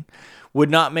spending,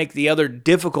 would not make the other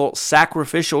difficult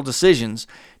sacrificial decisions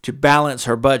to balance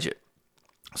her budget.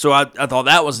 So I thought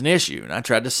that was an issue, and I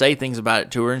tried to say things about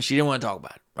it to her, and she didn't want to talk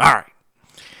about it. All right.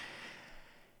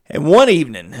 And one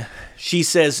evening, she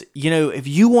says, if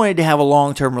you wanted to have a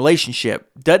long-term relationship,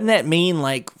 doesn't that mean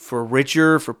like for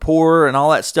richer, for poorer, and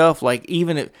all that stuff? Like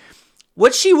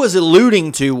what she was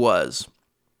alluding to was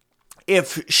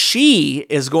if she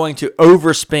is going to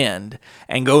overspend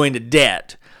and go into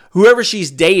debt, whoever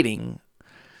she's dating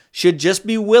should just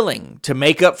be willing to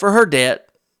make up for her debt,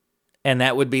 and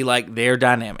that would be like their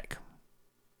dynamic.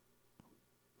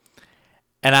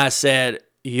 And I said,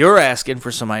 you're asking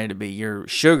for somebody to be your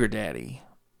sugar daddy.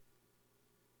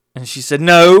 And she said,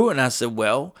 no. And I said,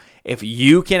 well, if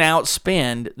you can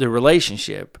outspend the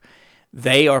relationship,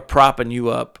 they are propping you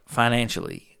up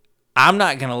financially. I'm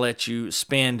not going to let you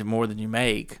spend more than you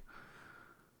make,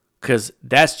 because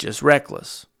that's just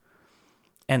reckless.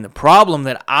 And the problem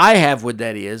that I have with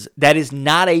that is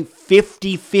not a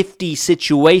 50-50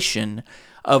 situation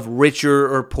of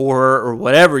richer or poorer or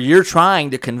whatever you're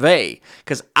trying to convey.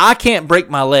 Because I can't break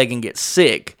my leg and get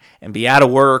sick and be out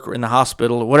of work or in the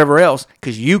hospital or whatever else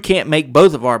because you can't make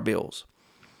both of our bills.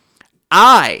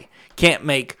 I can't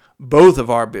make both of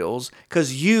our bills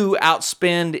because you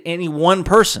outspend any one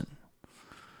person.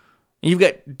 You've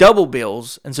got double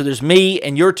bills, and so there's me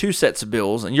and your 2 sets of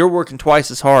bills, and you're working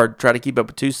twice as hard to try to keep up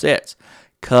with 2 sets.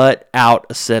 Cut out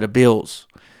a set of bills.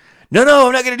 No,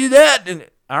 I'm not going to do that. And,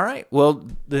 all right, well,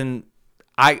 then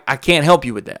I can't help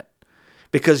you with that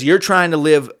because you're trying to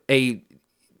live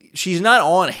she's not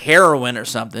on heroin or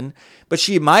something, but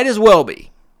she might as well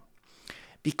be,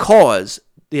 because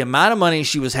the amount of money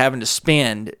she was having to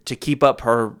spend to keep up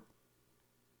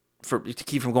to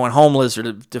keep from going homeless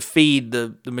or to feed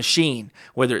the machine,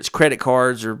 whether it's credit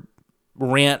cards or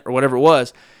rent or whatever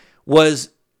it was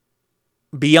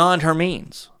beyond her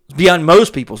means. Beyond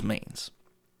most people's means.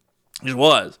 It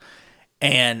was.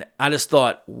 And I just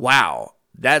thought, wow,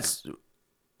 that's,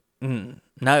 no.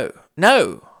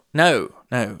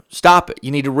 Stop it.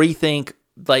 You need to rethink,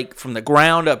 like, from the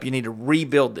ground up. You need to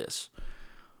rebuild this.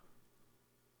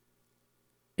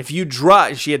 If you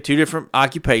drop, she had 2 different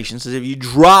occupations. If you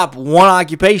drop one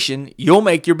occupation, you'll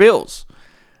make your bills.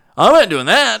 I'm not doing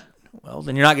that. Well,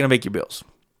 then you're not going to make your bills.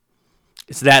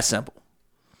 It's that simple.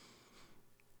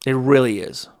 It really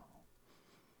is.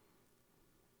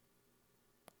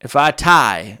 If I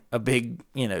tie a big,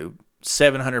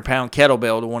 700-pound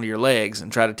kettlebell to one of your legs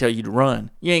and try to tell you to run,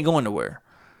 you ain't going nowhere.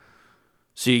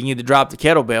 So you can either drop the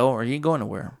kettlebell or you ain't going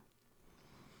nowhere.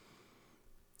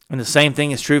 And the same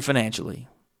thing is true financially.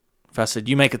 If I said,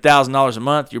 you make $1,000 a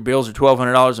month, your bills are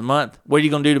 $1,200 a month, what are you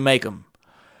going to do to make them?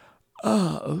 I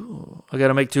got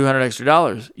to make $200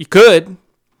 extra. You could.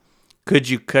 Could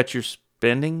you cut your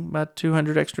spending by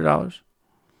 $200 extra?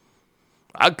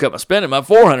 I'd cut my spending by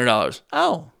 $400.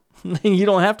 Oh, you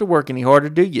don't have to work any harder,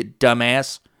 do you,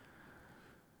 dumbass?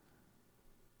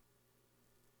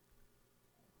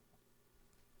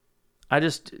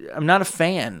 I'm not a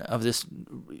fan of this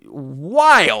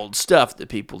wild stuff that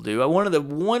people do. One of the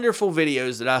wonderful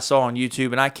videos that I saw on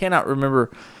YouTube, and I cannot remember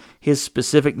his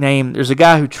specific name. There's a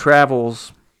guy who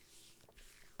travels,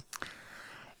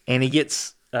 and he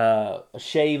gets a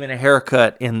shave and a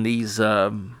haircut in these,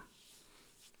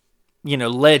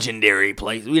 legendary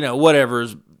places.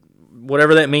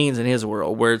 Whatever that means in his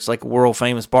world, where it's like a world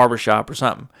famous barbershop or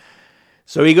something.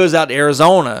 So he goes out to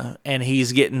Arizona, and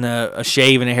he's getting a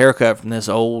shave and a haircut from this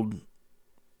old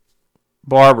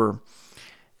barber.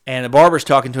 And the barber's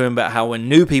talking to him about how when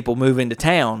new people move into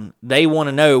town, they want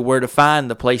to know where to find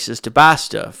the places to buy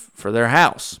stuff for their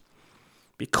house.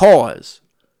 Because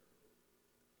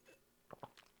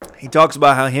he talks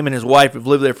about how him and his wife have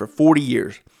lived there for 40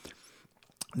 years.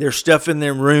 There's stuff in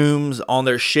their rooms, on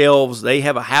their shelves. They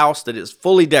have a house that is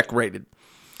fully decorated.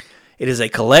 It is a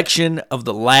collection of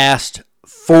the last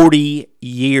 40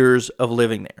 years of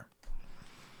living there.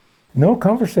 No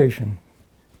conversation.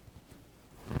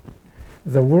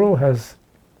 The world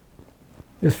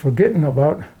is forgetting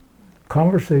about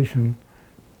conversation.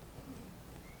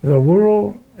 The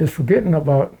world is forgetting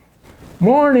about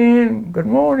morning, good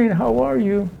morning, how are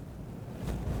you?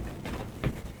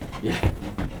 Yeah.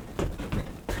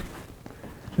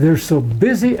 They're so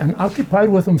busy and occupied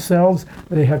with themselves,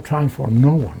 they have time for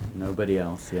no one. Nobody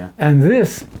else, yeah. And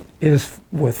this is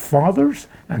with fathers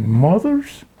and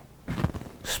mothers,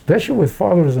 especially with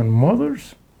fathers and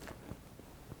mothers.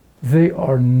 They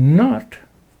are not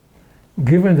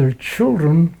giving their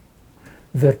children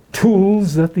the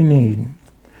tools that they need.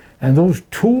 And those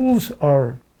tools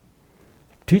are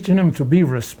teaching them to be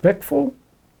respectful,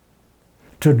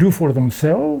 to do for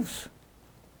themselves.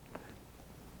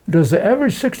 Does the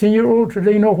average 16-year-old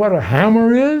today know what a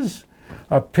hammer is?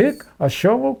 A pick, a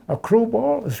shovel, a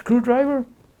crowbar, a screwdriver?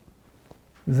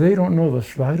 They don't know the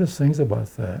slightest things about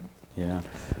that. Yeah.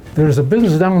 There's a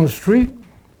business down the street.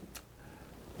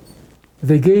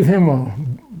 They gave him a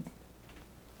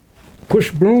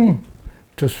push broom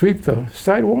to sweep the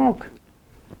sidewalk.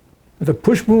 The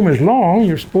push broom is long,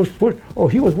 you're supposed to push. Oh,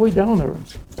 he was way down there.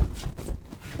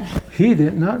 He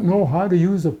did not know how to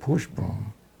use a push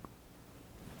broom.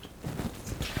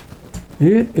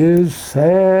 It is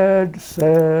sad,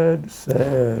 sad,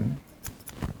 sad.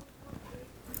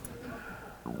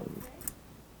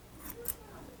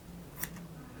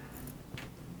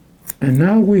 And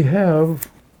now we have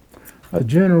a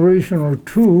generation or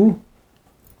two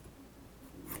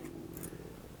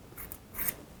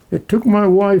It took my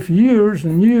wife years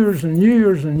and years and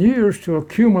years and years to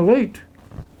accumulate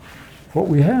what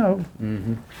we have.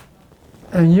 Mm-hmm.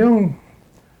 And young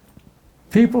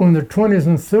people in their 20s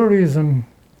and 30s, and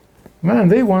man,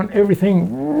 they want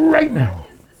everything right now.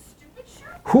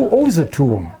 Who owes it to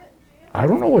them? I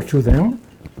don't owe it to them.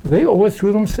 They owe it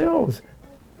to themselves.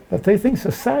 But they think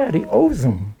society owes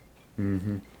them.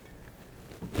 Mm-hmm.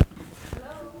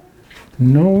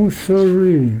 No,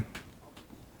 sirree.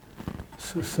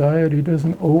 Society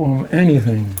doesn't owe them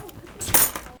anything.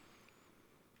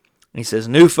 He says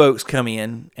new folks come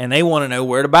in and they want to know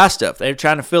where to buy stuff. They're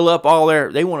trying to fill up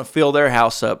they want to fill their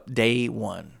house up day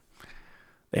one.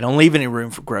 They don't leave any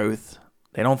room for growth.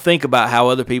 They don't think about how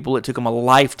other people, it took them a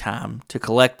lifetime to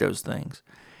collect those things.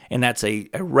 And that's a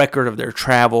record of their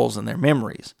travels and their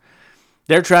memories.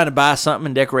 They're trying to buy something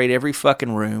and decorate every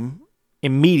fucking room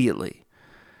immediately.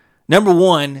 Number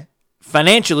one,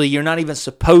 financially, you're not even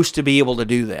supposed to be able to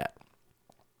do that.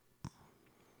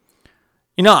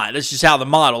 You're not. That's just how the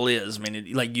model is. I mean,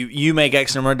 you make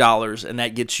X number of dollars, and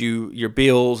that gets you your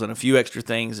bills and a few extra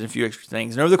things and a few extra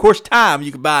things. And over the course of time,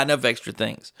 you can buy enough extra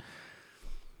things.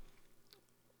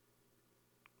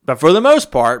 But for the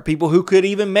most part, people who could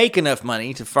even make enough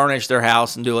money to furnish their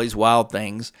house and do all these wild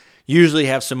things usually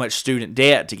have so much student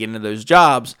debt to get into those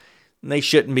jobs, and they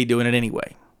shouldn't be doing it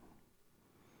anyway.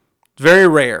 It's very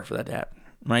rare for that to happen.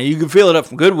 Right? You can fill it up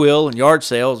from Goodwill and yard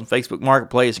sales and Facebook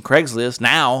Marketplace and Craigslist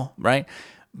now, right?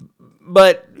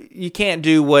 But you can't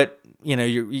do what, you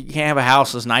can't have a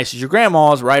house as nice as your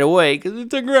grandma's right away because it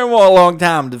took grandma a long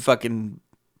time to fucking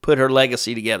put her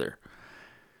legacy together.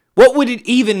 What would it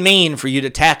even mean for you to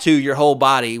tattoo your whole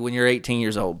body when you're 18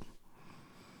 years old?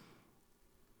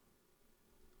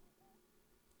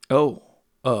 Oh,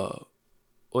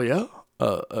 well, yeah.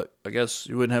 I guess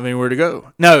you wouldn't have anywhere to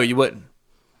go. No, you wouldn't.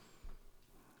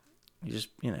 You just,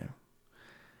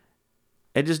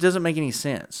 it just doesn't make any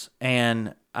sense.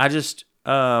 And I just,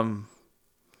 I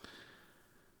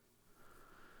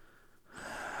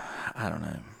don't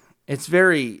know. It's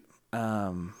very,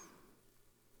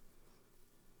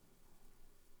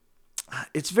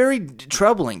 it's very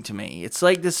troubling to me. It's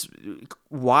like this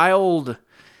wild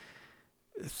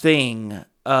thing.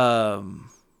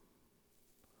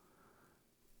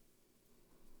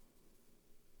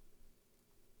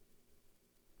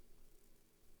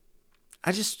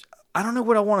 I don't know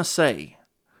what I want to say.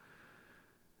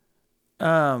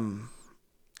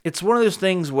 It's one of those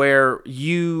things where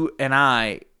you and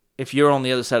I, if you're on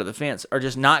the other side of the fence, are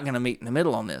just not going to meet in the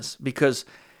middle on this because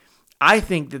I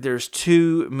think that there's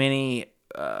too many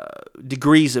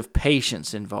degrees of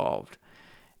patience involved.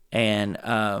 And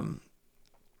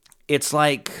it's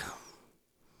like,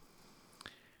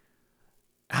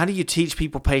 how do you teach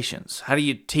people patience? How do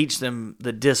you teach them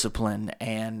the discipline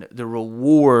and the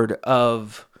reward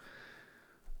of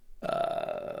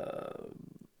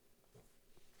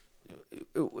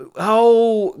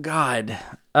oh God.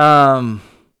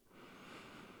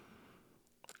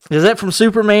 Is that from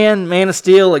Superman, Man of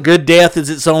Steel? A good death is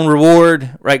its own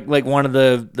reward, right? Like one of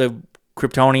the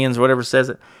Kryptonians or whatever says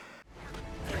it.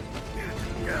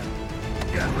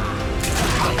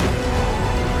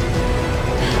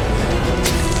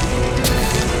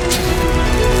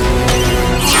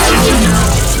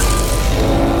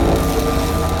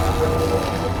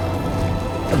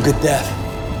 A good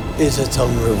death is its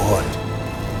own reward.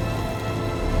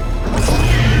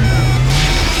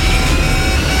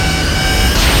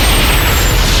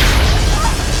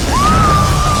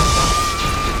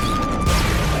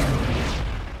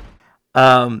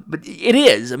 But it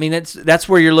is. I mean, that's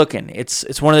where you're looking.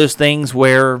 It's one of those things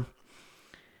where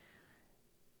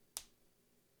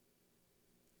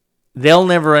they'll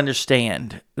never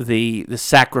understand the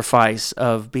sacrifice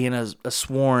of being a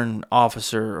sworn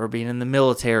officer or being in the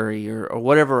military or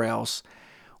whatever else,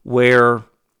 where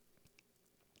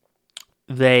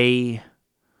they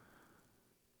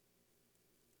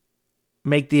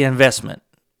make the investment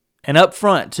and up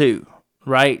front too,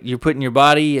 right? You're putting your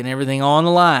body and everything on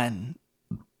the line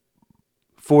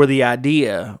for the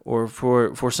idea or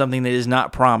for something that is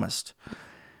not promised.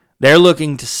 They're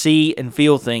looking to see and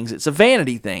feel things. It's a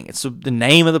vanity thing. It's the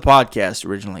name of the podcast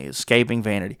originally, Escaping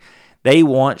Vanity. They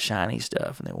want shiny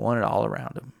stuff, and they want it all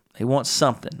around them. They want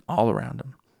something all around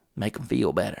them. Make them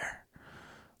feel better.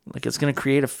 Like it's going to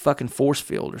create a fucking force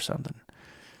field or something.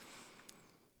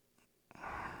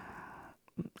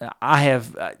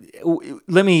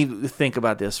 Let me think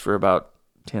about this for about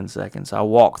 10 seconds. I'll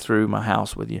walk through my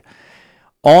house with you.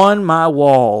 On my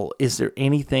wall, is there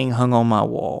anything hung on my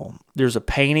wall? There's a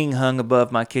painting hung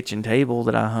above my kitchen table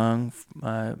that I hung,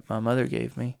 my mother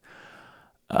gave me.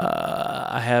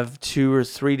 I have 2 or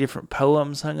 3 different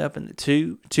poems hung up in the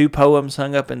two poems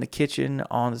hung up in the kitchen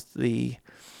on the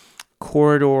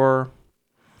corridor.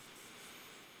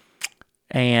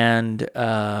 And is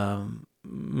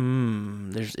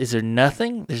there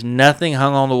nothing? There's nothing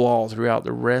hung on the wall throughout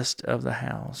the rest of the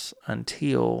house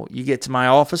until you get to my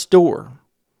office door.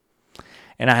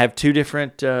 And I have 2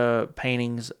 different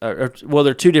paintings. They're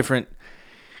 2 different.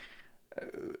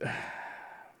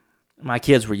 My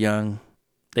kids were young.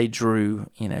 They drew,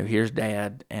 here's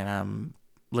Dad, and I'm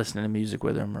listening to music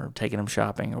with them or taking them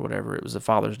shopping or whatever. It was a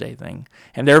Father's Day thing.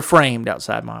 And they're framed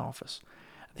outside my office.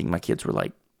 I think my kids were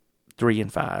like 3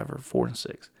 and 5 or 4 and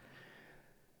 6.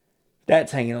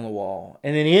 That's hanging on the wall.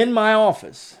 And then in my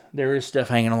office, there is stuff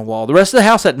hanging on the wall. The rest of the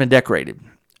house hadn't been decorated.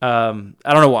 I don't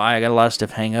know why. I got a lot of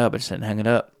stuff hang up. I just didn't hang it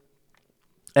up.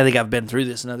 I think I've been through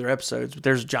this in other episodes. But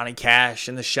there's Johnny Cash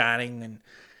and The Shining and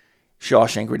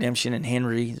Shawshank Redemption and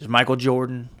Henry. There's Michael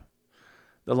Jordan.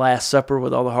 The Last Supper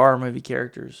with all the horror movie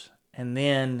characters. And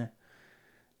then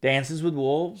Dances with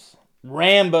Wolves.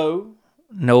 Rambo.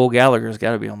 Noel Gallagher's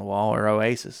got to be on the wall, or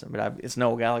Oasis. But it's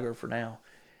Noel Gallagher for now.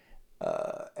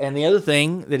 And the other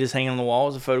thing that is hanging on the wall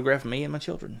is a photograph of me and my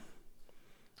children.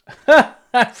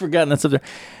 I've forgotten that's up there.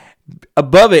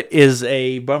 Above it is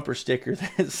a bumper sticker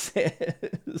that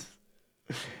says,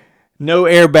 "No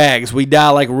airbags, we die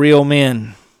like real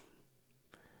men."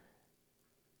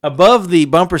 Above the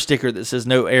bumper sticker that says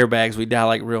 "No airbags, we die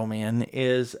like real men"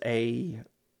 is a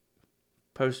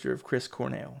poster of Chris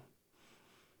Cornell,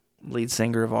 lead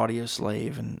singer of Audio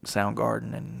Slave and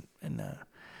Soundgarden and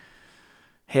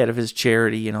head of his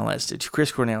charity and all that stuff.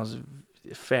 Chris Cornell is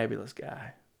a fabulous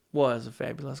guy. Was a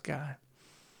fabulous guy.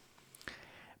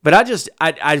 But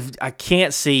I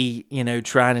can't see,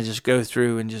 trying to just go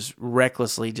through and just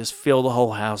recklessly just fill the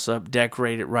whole house up,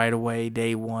 decorate it right away,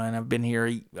 day one. I've been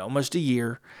here almost a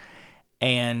year,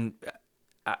 and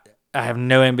I have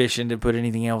no ambition to put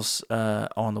anything else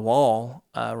on the wall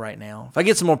right now. If I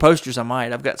get some more posters, I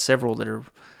might. I've got several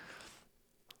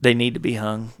they need to be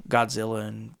hung. Godzilla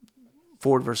and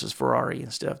Ford versus Ferrari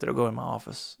and stuff that'll go in my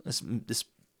office. This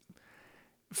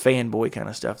fanboy kind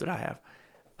of stuff that I have.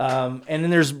 And then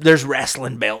there's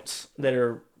wrestling belts that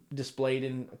are displayed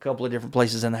in a couple of different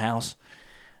places in the house,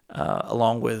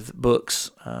 along with books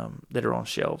that are on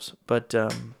shelves. But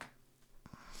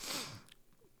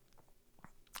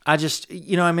I just,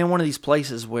 I'm in one of these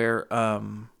places where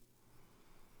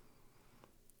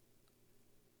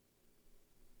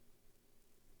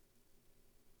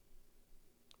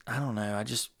I don't know.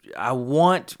 I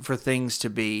want for things to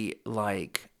be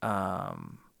like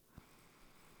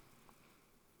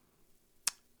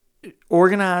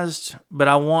organized, but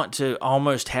I want to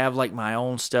almost have like my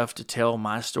own stuff to tell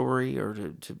my story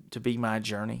or to be my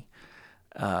journey.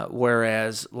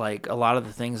 Whereas like a lot of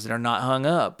the things that are not hung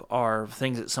up are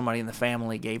things that somebody in the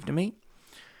family gave to me.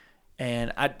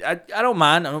 And I don't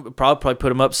mind. I'll probably put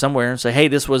them up somewhere and say, hey,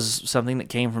 this was something that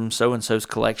came from so-and-so's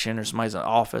collection or somebody's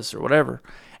office or whatever.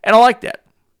 And I like that.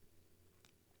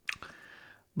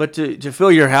 But to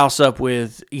fill your house up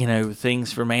with,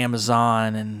 things from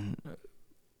Amazon and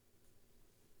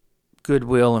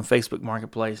Goodwill and Facebook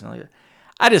Marketplace and all that,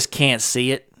 I just can't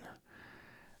see it.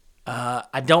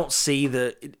 I don't see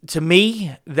to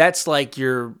me, that's like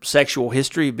your sexual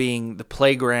history being the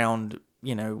playground,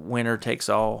 winner takes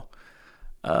all,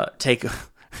 take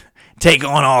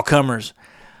on all comers,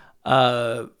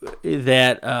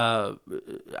 that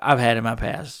I've had in my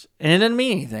past. And it doesn't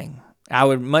mean anything. I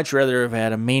would much rather have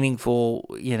had a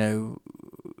meaningful,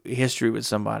 history with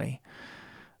somebody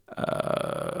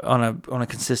on a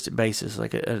consistent basis,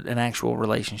 like an actual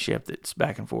relationship that's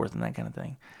back and forth and that kind of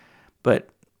thing. But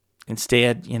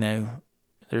instead,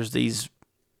 there's these,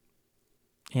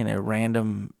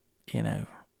 random,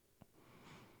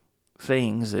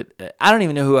 things that I don't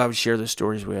even know who I would share those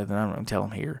stories with, and I don't even tell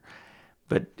them here.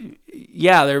 But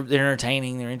yeah, they're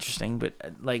entertaining, they're interesting, but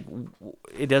like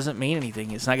it doesn't mean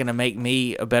anything. It's not going to make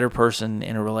me a better person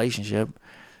in a relationship.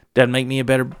 Doesn't make me a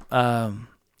better. I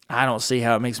don't see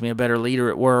how it makes me a better leader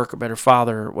at work, a better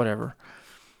father, or whatever.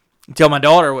 Tell my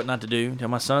daughter what not to do. Tell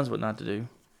my sons what not to do.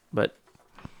 But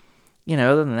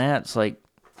other than that, it's like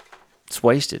it's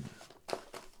wasted.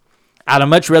 I'd have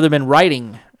much rather been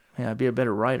writing. I'd be a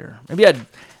better writer. Maybe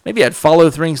I'd follow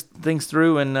things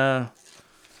through and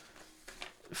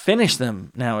finish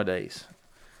them nowadays.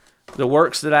 The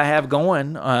works that I have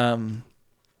going,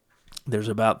 there's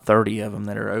about 30 of them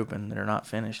that are open that are not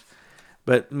finished.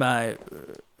 But my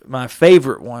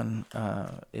favorite one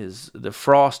is the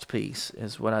Frost piece.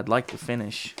 Is what I'd like to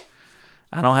finish.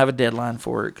 I don't have a deadline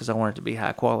for it because I want it to be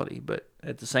high quality. But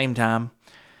at the same time,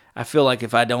 I feel like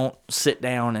if I don't sit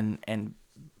down and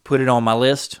put it on my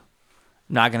list.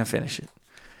 Not going to finish it.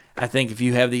 I think if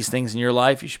you have these things in your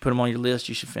life, you should put them on your list.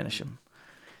 You should finish them.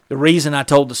 The reason I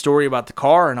told the story about the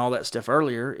car and all that stuff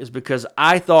earlier is because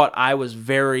I thought I was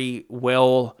very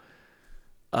well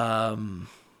what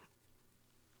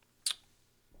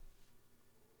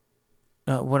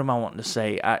am I wanting to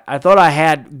say? I thought I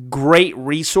had great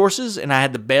resources and I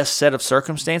had the best set of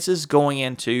circumstances going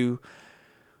into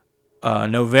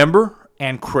November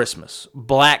and Christmas.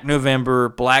 Black November,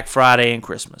 Black Friday, and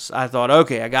Christmas. I thought,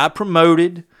 okay, I got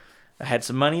promoted. I had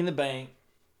some money in the bank.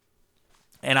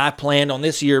 And I planned on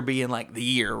this year being like the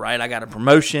year, right? I got a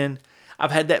promotion.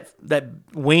 I've had that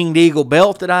Winged Eagle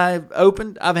belt that I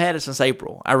opened. I've had it since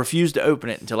April. I refused to open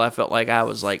it until I felt like I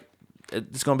was like,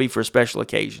 it's going to be for a special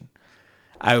occasion.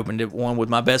 I opened one with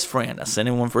my best friend. I sent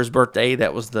him one for his birthday.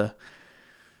 That was the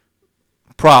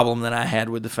problem that I had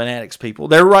with the Fanatics people.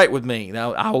 They're right with me.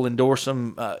 I will endorse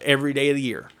them every day of the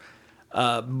year.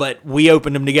 But we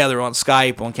opened them together on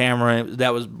Skype, on camera.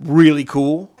 That was really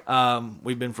cool.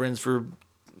 We've been friends for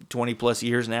 20 plus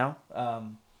years now.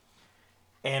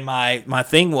 And my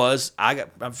thing was,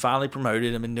 I'm finally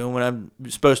promoted. I've been doing what I'm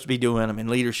supposed to be doing. I'm in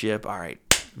leadership. All right,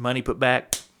 money put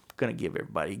back. Going to give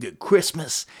everybody a good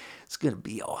Christmas. It's going to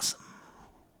be awesome.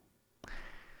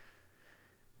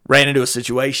 Ran into a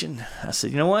situation. I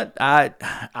said, you know what?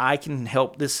 I can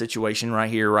help this situation right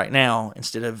here, right now,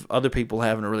 instead of other people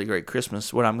having a really great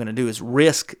Christmas. What I'm going to do is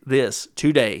risk this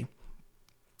today.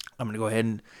 I'm going to go ahead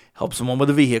and help someone with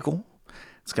a vehicle.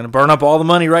 It's going to burn up all the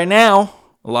money right now,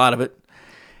 a lot of it.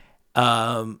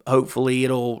 Hopefully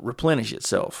it'll replenish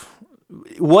itself.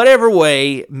 Whatever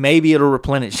way, maybe it'll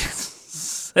replenish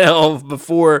itself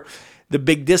before the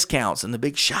big discounts and the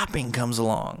big shopping comes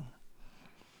along.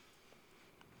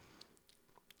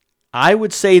 I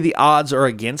would say the odds are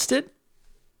against it,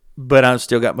 but I've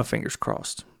still got my fingers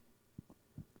crossed.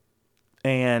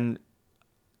 And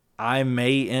I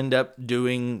may end up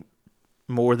doing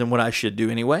more than what I should do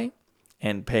anyway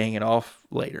and paying it off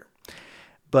later.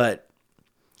 But,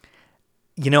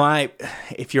 you know,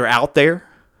 if you're out there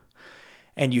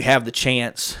and you have the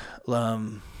chance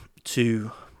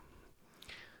to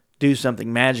do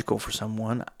something magical for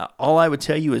someone, all I would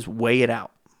tell you is weigh it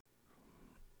out.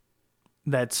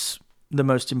 That's the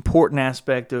most important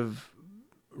aspect of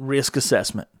risk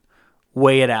assessment.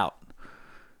 Weigh it out.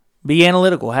 Be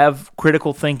analytical. Have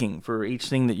critical thinking for each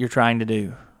thing that you're trying to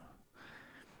do.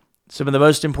 Some of the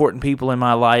most important people in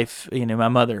my life, my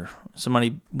mother,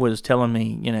 somebody was telling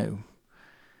me,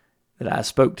 that I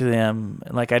spoke to them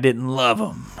like I didn't love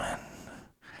them.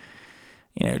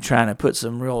 Trying to put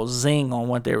some real zing on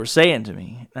what they were saying to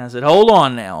me. And I said, hold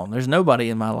on now. There's nobody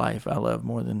in my life I love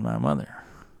more than my mother.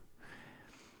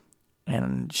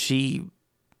 And she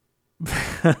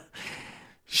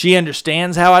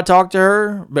understands how I talk to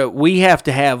her, but we have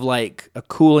to have like a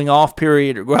cooling off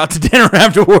period or go out to dinner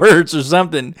afterwards or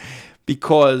something,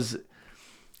 because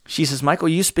she says, Michael,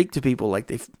 you speak to people like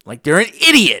they're an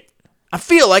idiot. I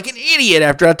feel like an idiot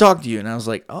after I talk to you. And I was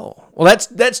like, oh, well,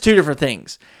 that's two different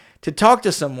things. To talk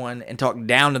to someone and talk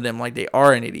down to them like they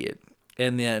are an idiot,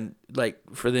 and then like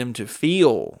for them to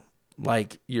feel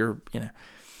like you're,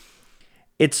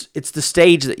 it's the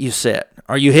stage that you set.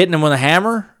 Are you hitting them with a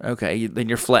hammer? Okay, then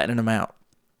you're flattening them out.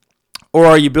 Or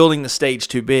are you building the stage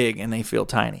too big and they feel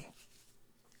tiny?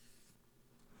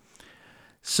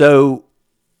 So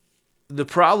the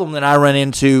problem that I run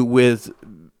into with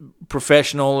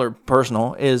professional or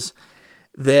personal is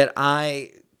that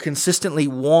I consistently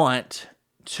want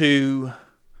to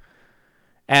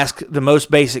ask the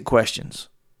most basic questions.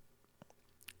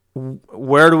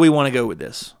 Where do we want to go with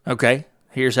this? Okay,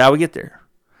 here's how we get there.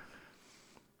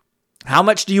 How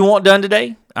much do you want done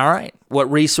today? All right.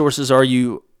 What resources are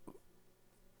you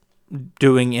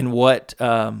doing in what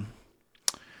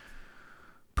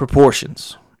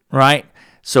proportions, right?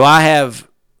 So I have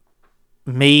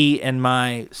me and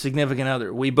my significant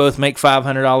other. We both make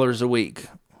 $500 a week.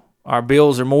 Our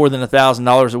bills are more than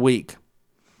 $1,000 a week.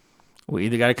 We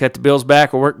either got to cut the bills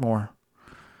back or work more.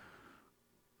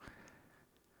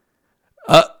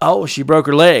 She broke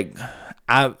her leg.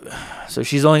 So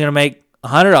she's only going to make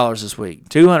 $100 this week,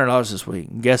 $200 this week.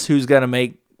 And guess who's going to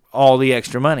make all the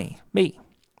extra money? Me.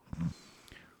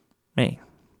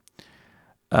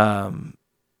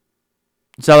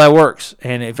 That's how that works.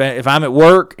 And if I'm at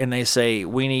work and they say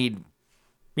we need,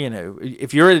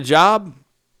 if you're at a job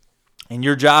and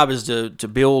your job is to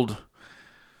build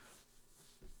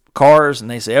cars, and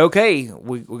they say, okay,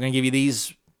 we're going to give you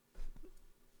this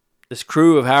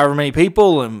crew of however many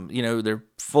people, and they're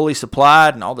fully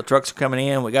supplied and all the trucks are coming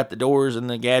in. We got the doors and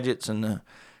the gadgets and the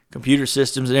computer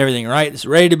systems and everything, right? It's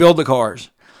ready to build the cars.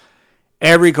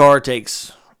 Every car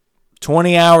takes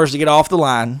 20 hours to get off the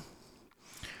line.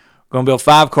 We're going to build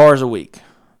 5 cars a week.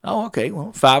 Oh, okay.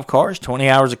 Well, 5 cars, 20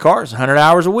 hours a car is 100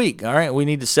 hours a week. All right. We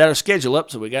need to set our schedule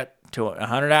up so we got to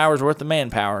 100 hours worth of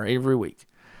manpower every week.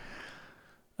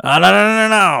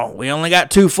 No. We only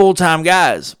got 2 full-time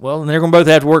guys. Well, then they're going to both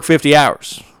have to work 50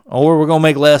 hours. Or we're going to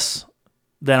make less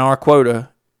than our quota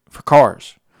for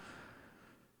cars.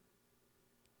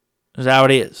 That's how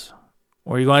it is.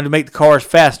 Or you're going to make the cars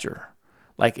faster,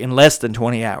 like in less than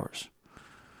 20 hours.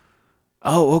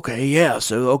 Oh, okay, yeah.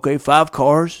 So, 5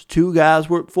 cars, 2 guys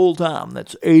work full-time.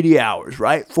 That's 80 hours,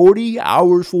 right? 40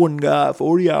 hours for one guy,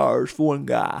 40 hours for one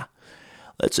guy.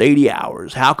 That's 80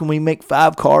 hours. How can we make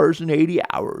 5 cars in 80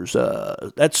 hours?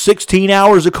 That's 16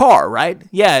 hours a car, right?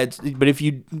 Yeah, but if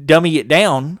you dummy it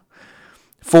down,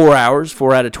 4 hours,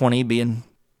 4 out of 20 being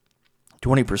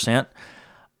 20%,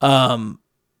 how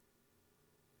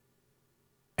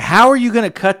are you going to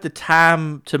cut the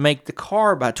time to make the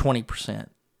car by 20%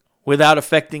 without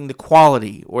affecting the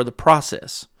quality or the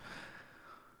process?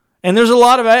 And there's a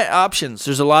lot of options.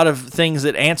 There's a lot of things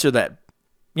that answer that.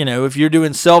 You know, if you're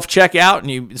doing self-checkout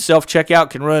and self-checkout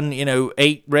can run,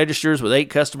 8 registers with 8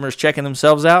 customers checking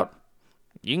themselves out,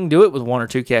 you can do it with 1 or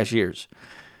 2 cashiers.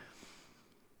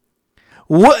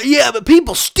 What? Yeah, but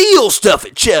people steal stuff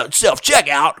at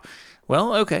self-checkout.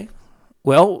 Well, okay.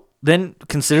 Well, then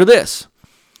consider this.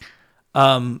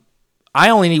 I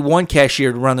only need 1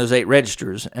 cashier to run those 8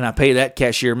 registers, and I pay that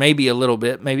cashier maybe a little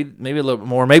bit, maybe a little bit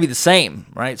more, maybe the same,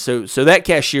 right? So that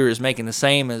cashier is making the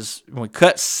same as when we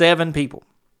cut 7 people.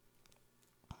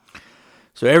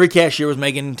 So every cashier was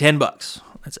making $10.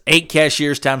 That's 8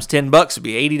 cashiers times $10 would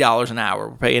be $80 an hour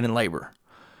we're paying in labor.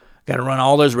 Got to run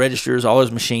all those registers, all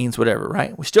those machines, whatever,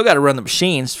 right? We still got to run the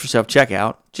machines for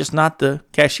self-checkout, just not the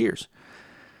cashiers.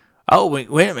 Oh, wait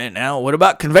a minute now. What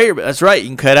about conveyor belts? That's right. You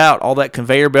can cut out all that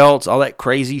conveyor belts, all that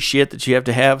crazy shit that you have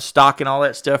to have, stocking all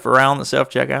that stuff around the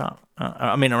self-checkout.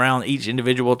 Around each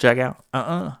individual checkout.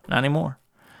 Not anymore.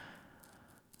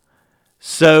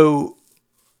 So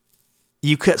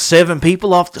you cut 7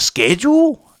 people off the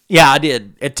schedule? Yeah, I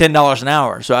did at $10 an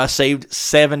hour. So I saved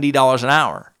 $70 an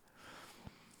hour.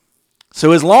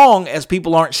 So as long as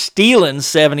people aren't stealing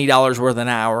 $70 worth an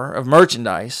hour of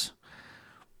merchandise,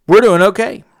 we're doing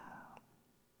okay.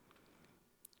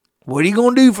 What are you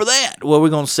going to do for that? Well, we're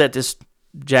going to set this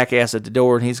jackass at the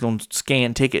door, and he's going to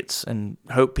scan tickets and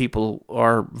hope people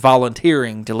are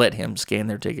volunteering to let him scan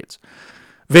their tickets.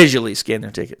 Visually scan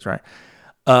their tickets, right?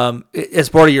 As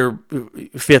part of your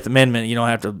Fifth Amendment, you don't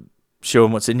have to show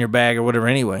him what's in your bag or whatever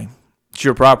anyway. It's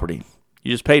your property.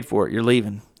 You just paid for it. You're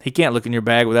leaving. He can't look in your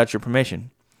bag without your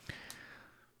permission.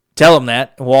 Tell him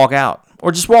that and walk out.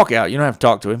 Or just walk out. You don't have to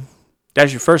talk to him.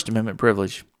 That's your First Amendment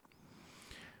privilege.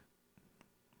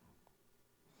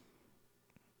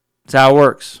 That's how it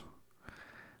works.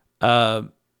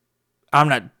 I'm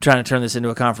not trying to turn this into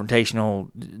a confrontational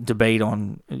debate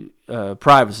on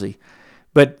privacy,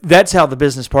 but that's how the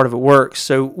business part of it works.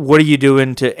 So what are you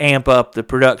doing to amp up the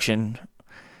production,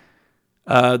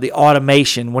 the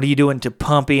automation? What are you doing to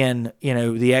pump in,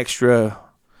 the extra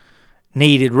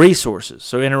needed resources?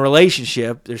 So in a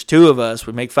relationship, there's 2 of us.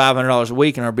 We make $500 a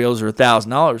week and our bills are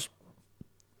 $1,000.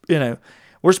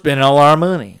 We're spending all our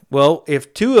money. Well,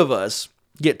 if 2 of us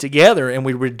get together and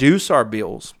we reduce our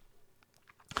bills,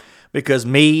 because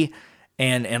me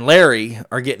and Larry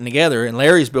are getting together, and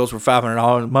Larry's bills were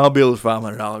 $500, and my bill is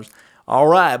 $500. All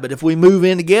right, but if we move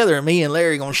in together, and me and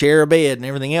Larry are going to share a bed and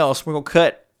everything else, we're going to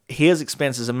cut his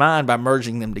expenses and mine by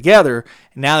merging them together,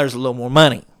 and now there's a little more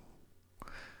money.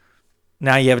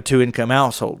 Now you have a 2-income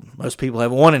household. Most people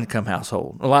have a 1-income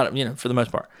household, a lot of, for the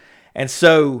most part. And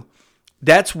so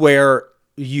that's where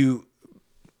you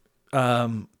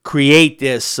create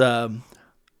this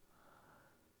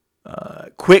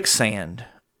quicksand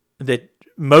that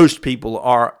most people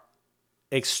are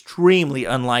extremely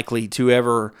unlikely to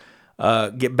ever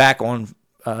get back on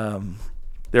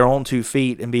their own 2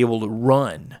 feet and be able to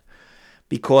run.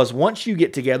 Because once you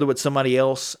get together with somebody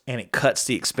else and it cuts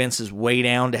the expenses way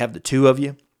down to have the 2 of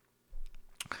you,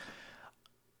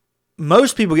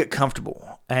 most people get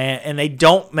comfortable and they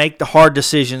don't make the hard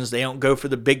decisions. They don't go for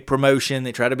the big promotion.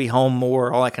 They try to be home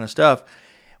more, all that kind of stuff.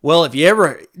 Well, if you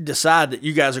ever decide that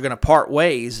you guys are going to part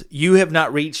ways, you have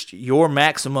not reached your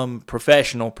maximum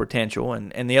professional potential,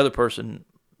 and the other person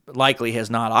likely has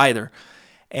not either.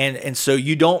 And so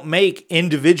you don't make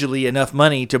individually enough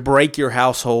money to break your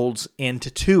households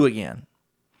into 2 again.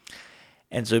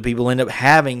 And so people end up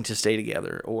having to stay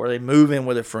together, or they move in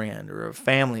with a friend or a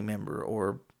family member,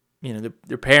 or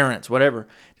their parents, whatever,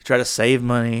 to try to save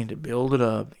money, to build it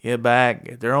up, get back,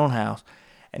 get their own house.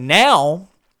 And now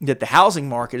that the housing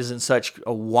market is in such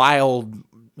a wild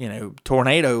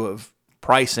tornado of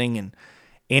pricing and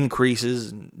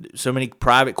increases, and so many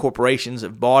private corporations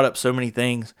have bought up so many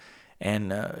things,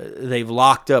 and they've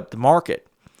locked up the market.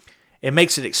 It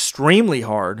makes it extremely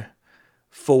hard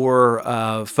for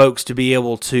folks to be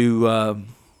able to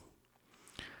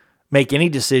make any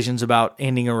decisions about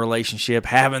ending a relationship,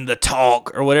 having the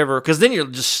talk or whatever, because then you're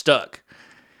just stuck.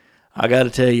 I got to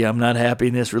tell you, I'm not happy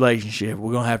in this relationship.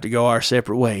 We're going to have to go our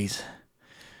separate ways.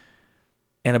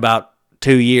 In about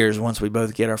 2 years, once we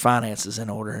both get our finances in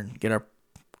order and get our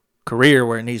career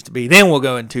where it needs to be, then we'll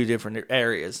go in 2 different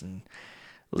areas and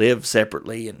live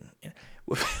separately. And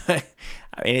I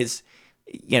mean, it's,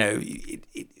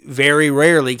 very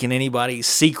rarely can anybody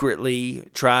secretly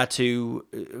try to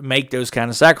make those kind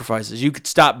of sacrifices. You could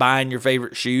stop buying your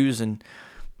favorite shoes and,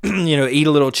 eat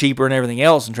a little cheaper and everything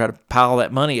else and try to pile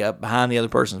that money up behind the other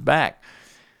person's back.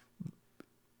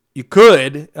 You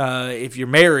could, if you're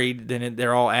married, then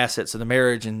they're all assets of the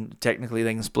marriage, and technically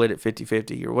they can split it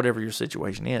 50-50 or whatever your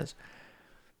situation is.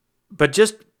 But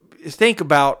just think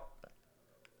about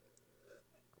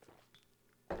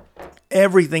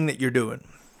everything that you're doing,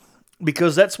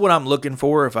 because that's what I'm looking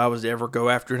for if I was to ever go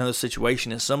after another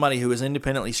situation, is somebody who is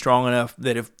independently strong enough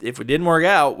that if it didn't work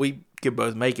out, we could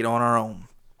both make it on our own.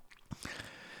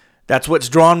 That's what's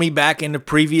drawn me back into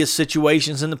previous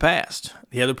situations in the past.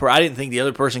 I didn't think the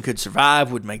other person could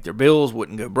survive, would make their bills,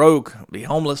 wouldn't go broke, be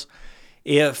homeless,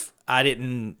 if I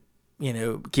didn't,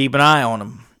 keep an eye on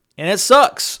them. And it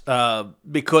sucks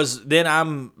because then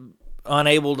I'm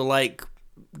unable to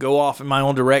go off in my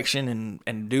own direction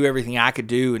and do everything I could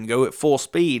do and go at full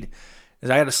speed.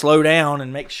 Because I got to slow down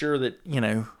and make sure that,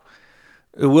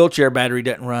 the wheelchair battery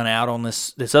doesn't run out on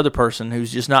this other person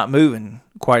who's just not moving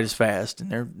quite as fast,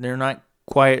 and they're not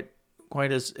quite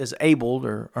as able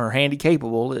or handy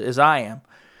capable as I am.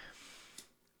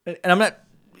 And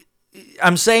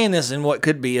I'm saying this in what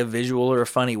could be a visual or a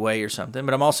funny way or something,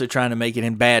 but I'm also trying to make it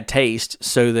in bad taste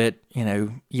so that,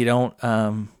 you don't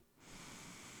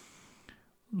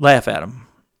laugh at them.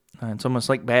 It's almost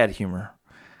like bad humor.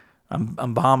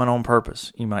 I'm bombing on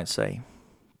purpose, you might say.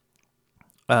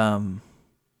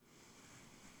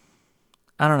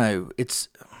 I don't know.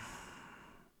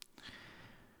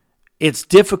 It's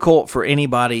difficult for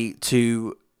anybody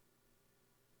to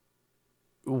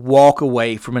walk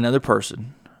away from another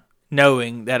person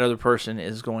knowing that other person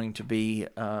is going to be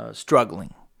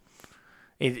struggling.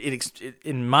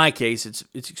 In my case, it's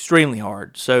extremely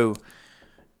hard. So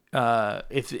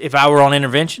if I were on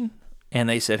intervention and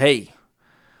they said, "Hey,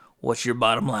 what's your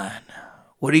bottom line?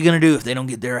 What are you going to do if they don't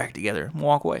get their act together?"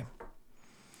 Walk away.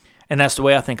 And that's the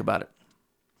way I think about it.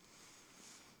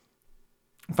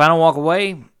 If I don't walk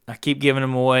away, I keep giving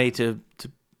them away to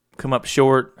come up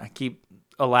short. I keep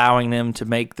allowing them to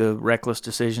make the reckless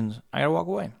decisions. I got to walk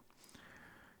away.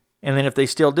 And then if they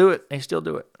still do it, they still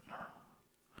do it.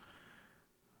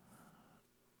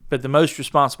 But the most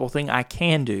responsible thing I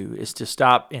can do is to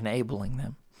stop enabling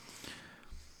them.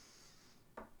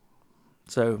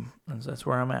 So that's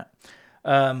where I'm at.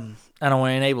 I don't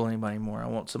want to enable anybody more. I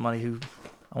want somebody to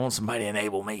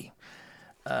enable me.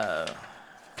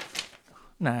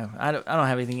 No, I don't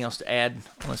have anything else to add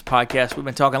on this podcast. We've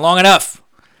been talking long enough.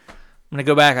 I'm going to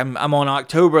go back. I'm on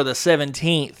October the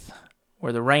 17th,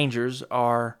 where the Rangers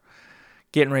are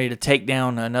getting ready to take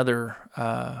down another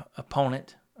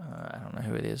opponent. I don't know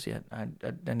who it is yet. I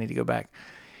need to go back.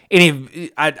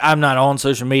 I'm not on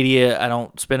social media. I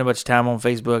don't spend a bunch of time on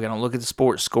Facebook. I don't look at the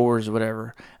sports scores or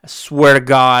whatever. I swear to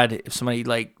God, if somebody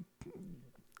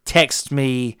texts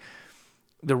me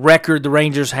the record the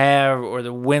Rangers have or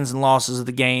the wins and losses of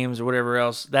the games or whatever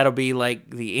else, that'll be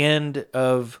the end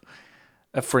of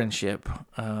a friendship.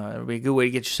 It'll be a good way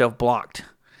to get yourself blocked.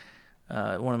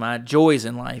 One of my joys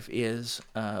in life is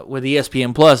with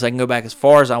ESPN Plus, I can go back as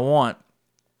far as I want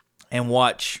and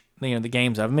watch the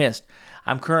games I've missed.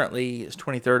 It's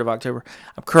 23rd of October.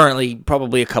 I'm currently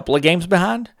probably a couple of games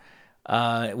behind,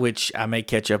 which I may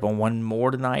catch up on one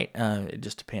more tonight. It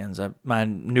just depends. My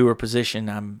newer position,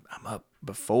 I'm up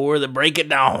before the break of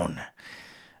dawn.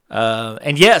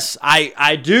 And yes,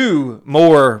 I do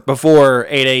more before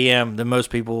 8 a.m. than most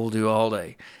people will do all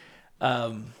day.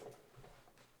 I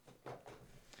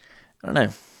don't know.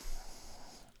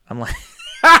 I'm like,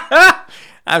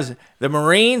 the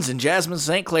Marines and Jasmine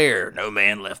St. Clair, no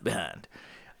man left behind.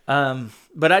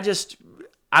 But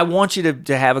I want you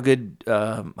to have a good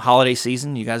holiday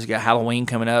season. You guys got Halloween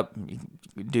coming up. You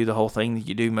do the whole thing that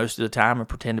you do most of the time and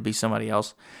pretend to be somebody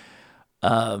else.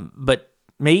 But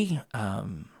me,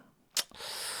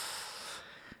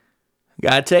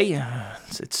 gotta tell you,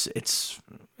 it's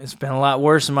been a lot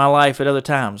worse in my life at other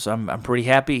times. I'm pretty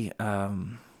happy.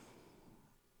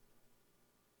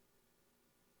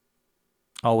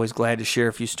 Always glad to share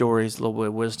a few stories, a little bit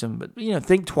of wisdom. But,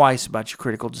 think twice about your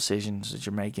critical decisions that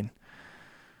you're making.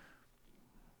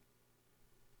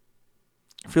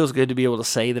 It feels good to be able to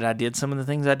say that I did some of the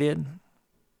things I did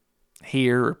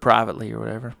here or privately or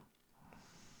whatever.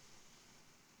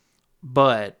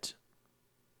 But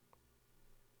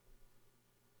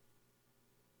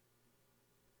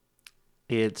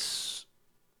it's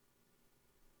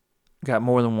got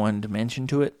more than one dimension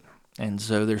to it. And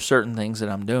so there's certain things that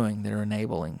I'm doing that are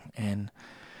enabling. And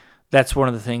that's one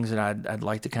of the things that I'd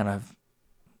like to kind of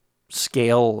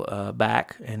scale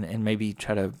back and maybe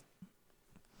try to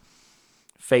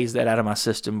phase that out of my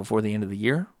system before the end of the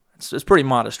year. It's pretty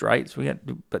modest, right? So we got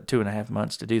about 2.5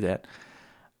 months to do that.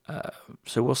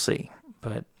 So we'll see.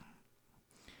 But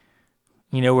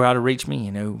you know how to reach me.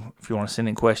 If you want to send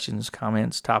in questions,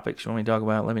 comments, topics you want me to talk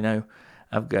about, let me know.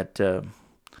 I've got a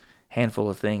handful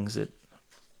of things that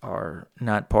are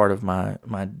not part of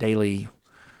my daily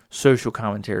social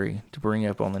commentary to bring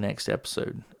up on the next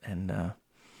episode. And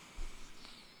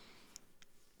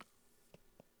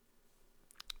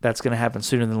that's going to happen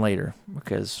sooner than later,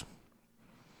 because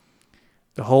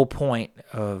the whole point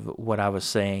of what I was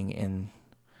saying in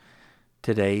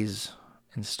today's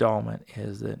installment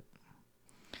is that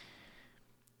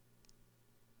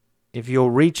if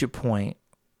you'll reach a point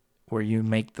where you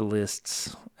make the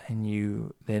lists and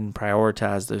you then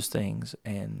prioritize those things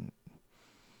and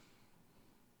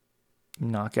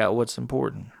knock out what's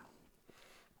important,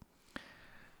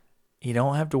 you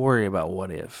don't have to worry about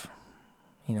what if.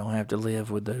 You don't have to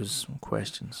live with those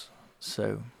questions.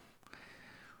 So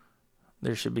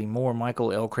there should be more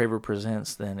Michael L. Craver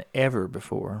Presents than ever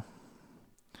before.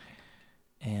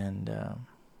 And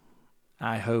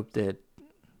I hope that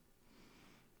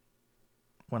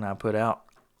when I put out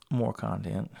more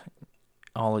content,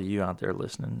 all of you out there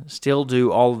listening still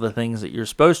do all of the things that you're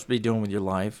supposed to be doing with your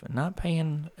life and not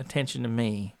paying attention to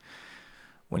me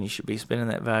when you should be spending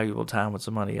that valuable time with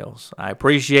somebody else. I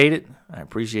appreciate it. I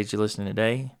appreciate you listening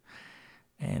today.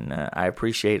 And I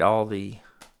appreciate all the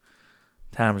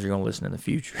times you're going to listen in the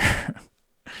future.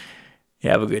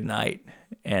 You have a good night.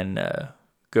 And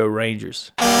go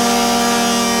Rangers.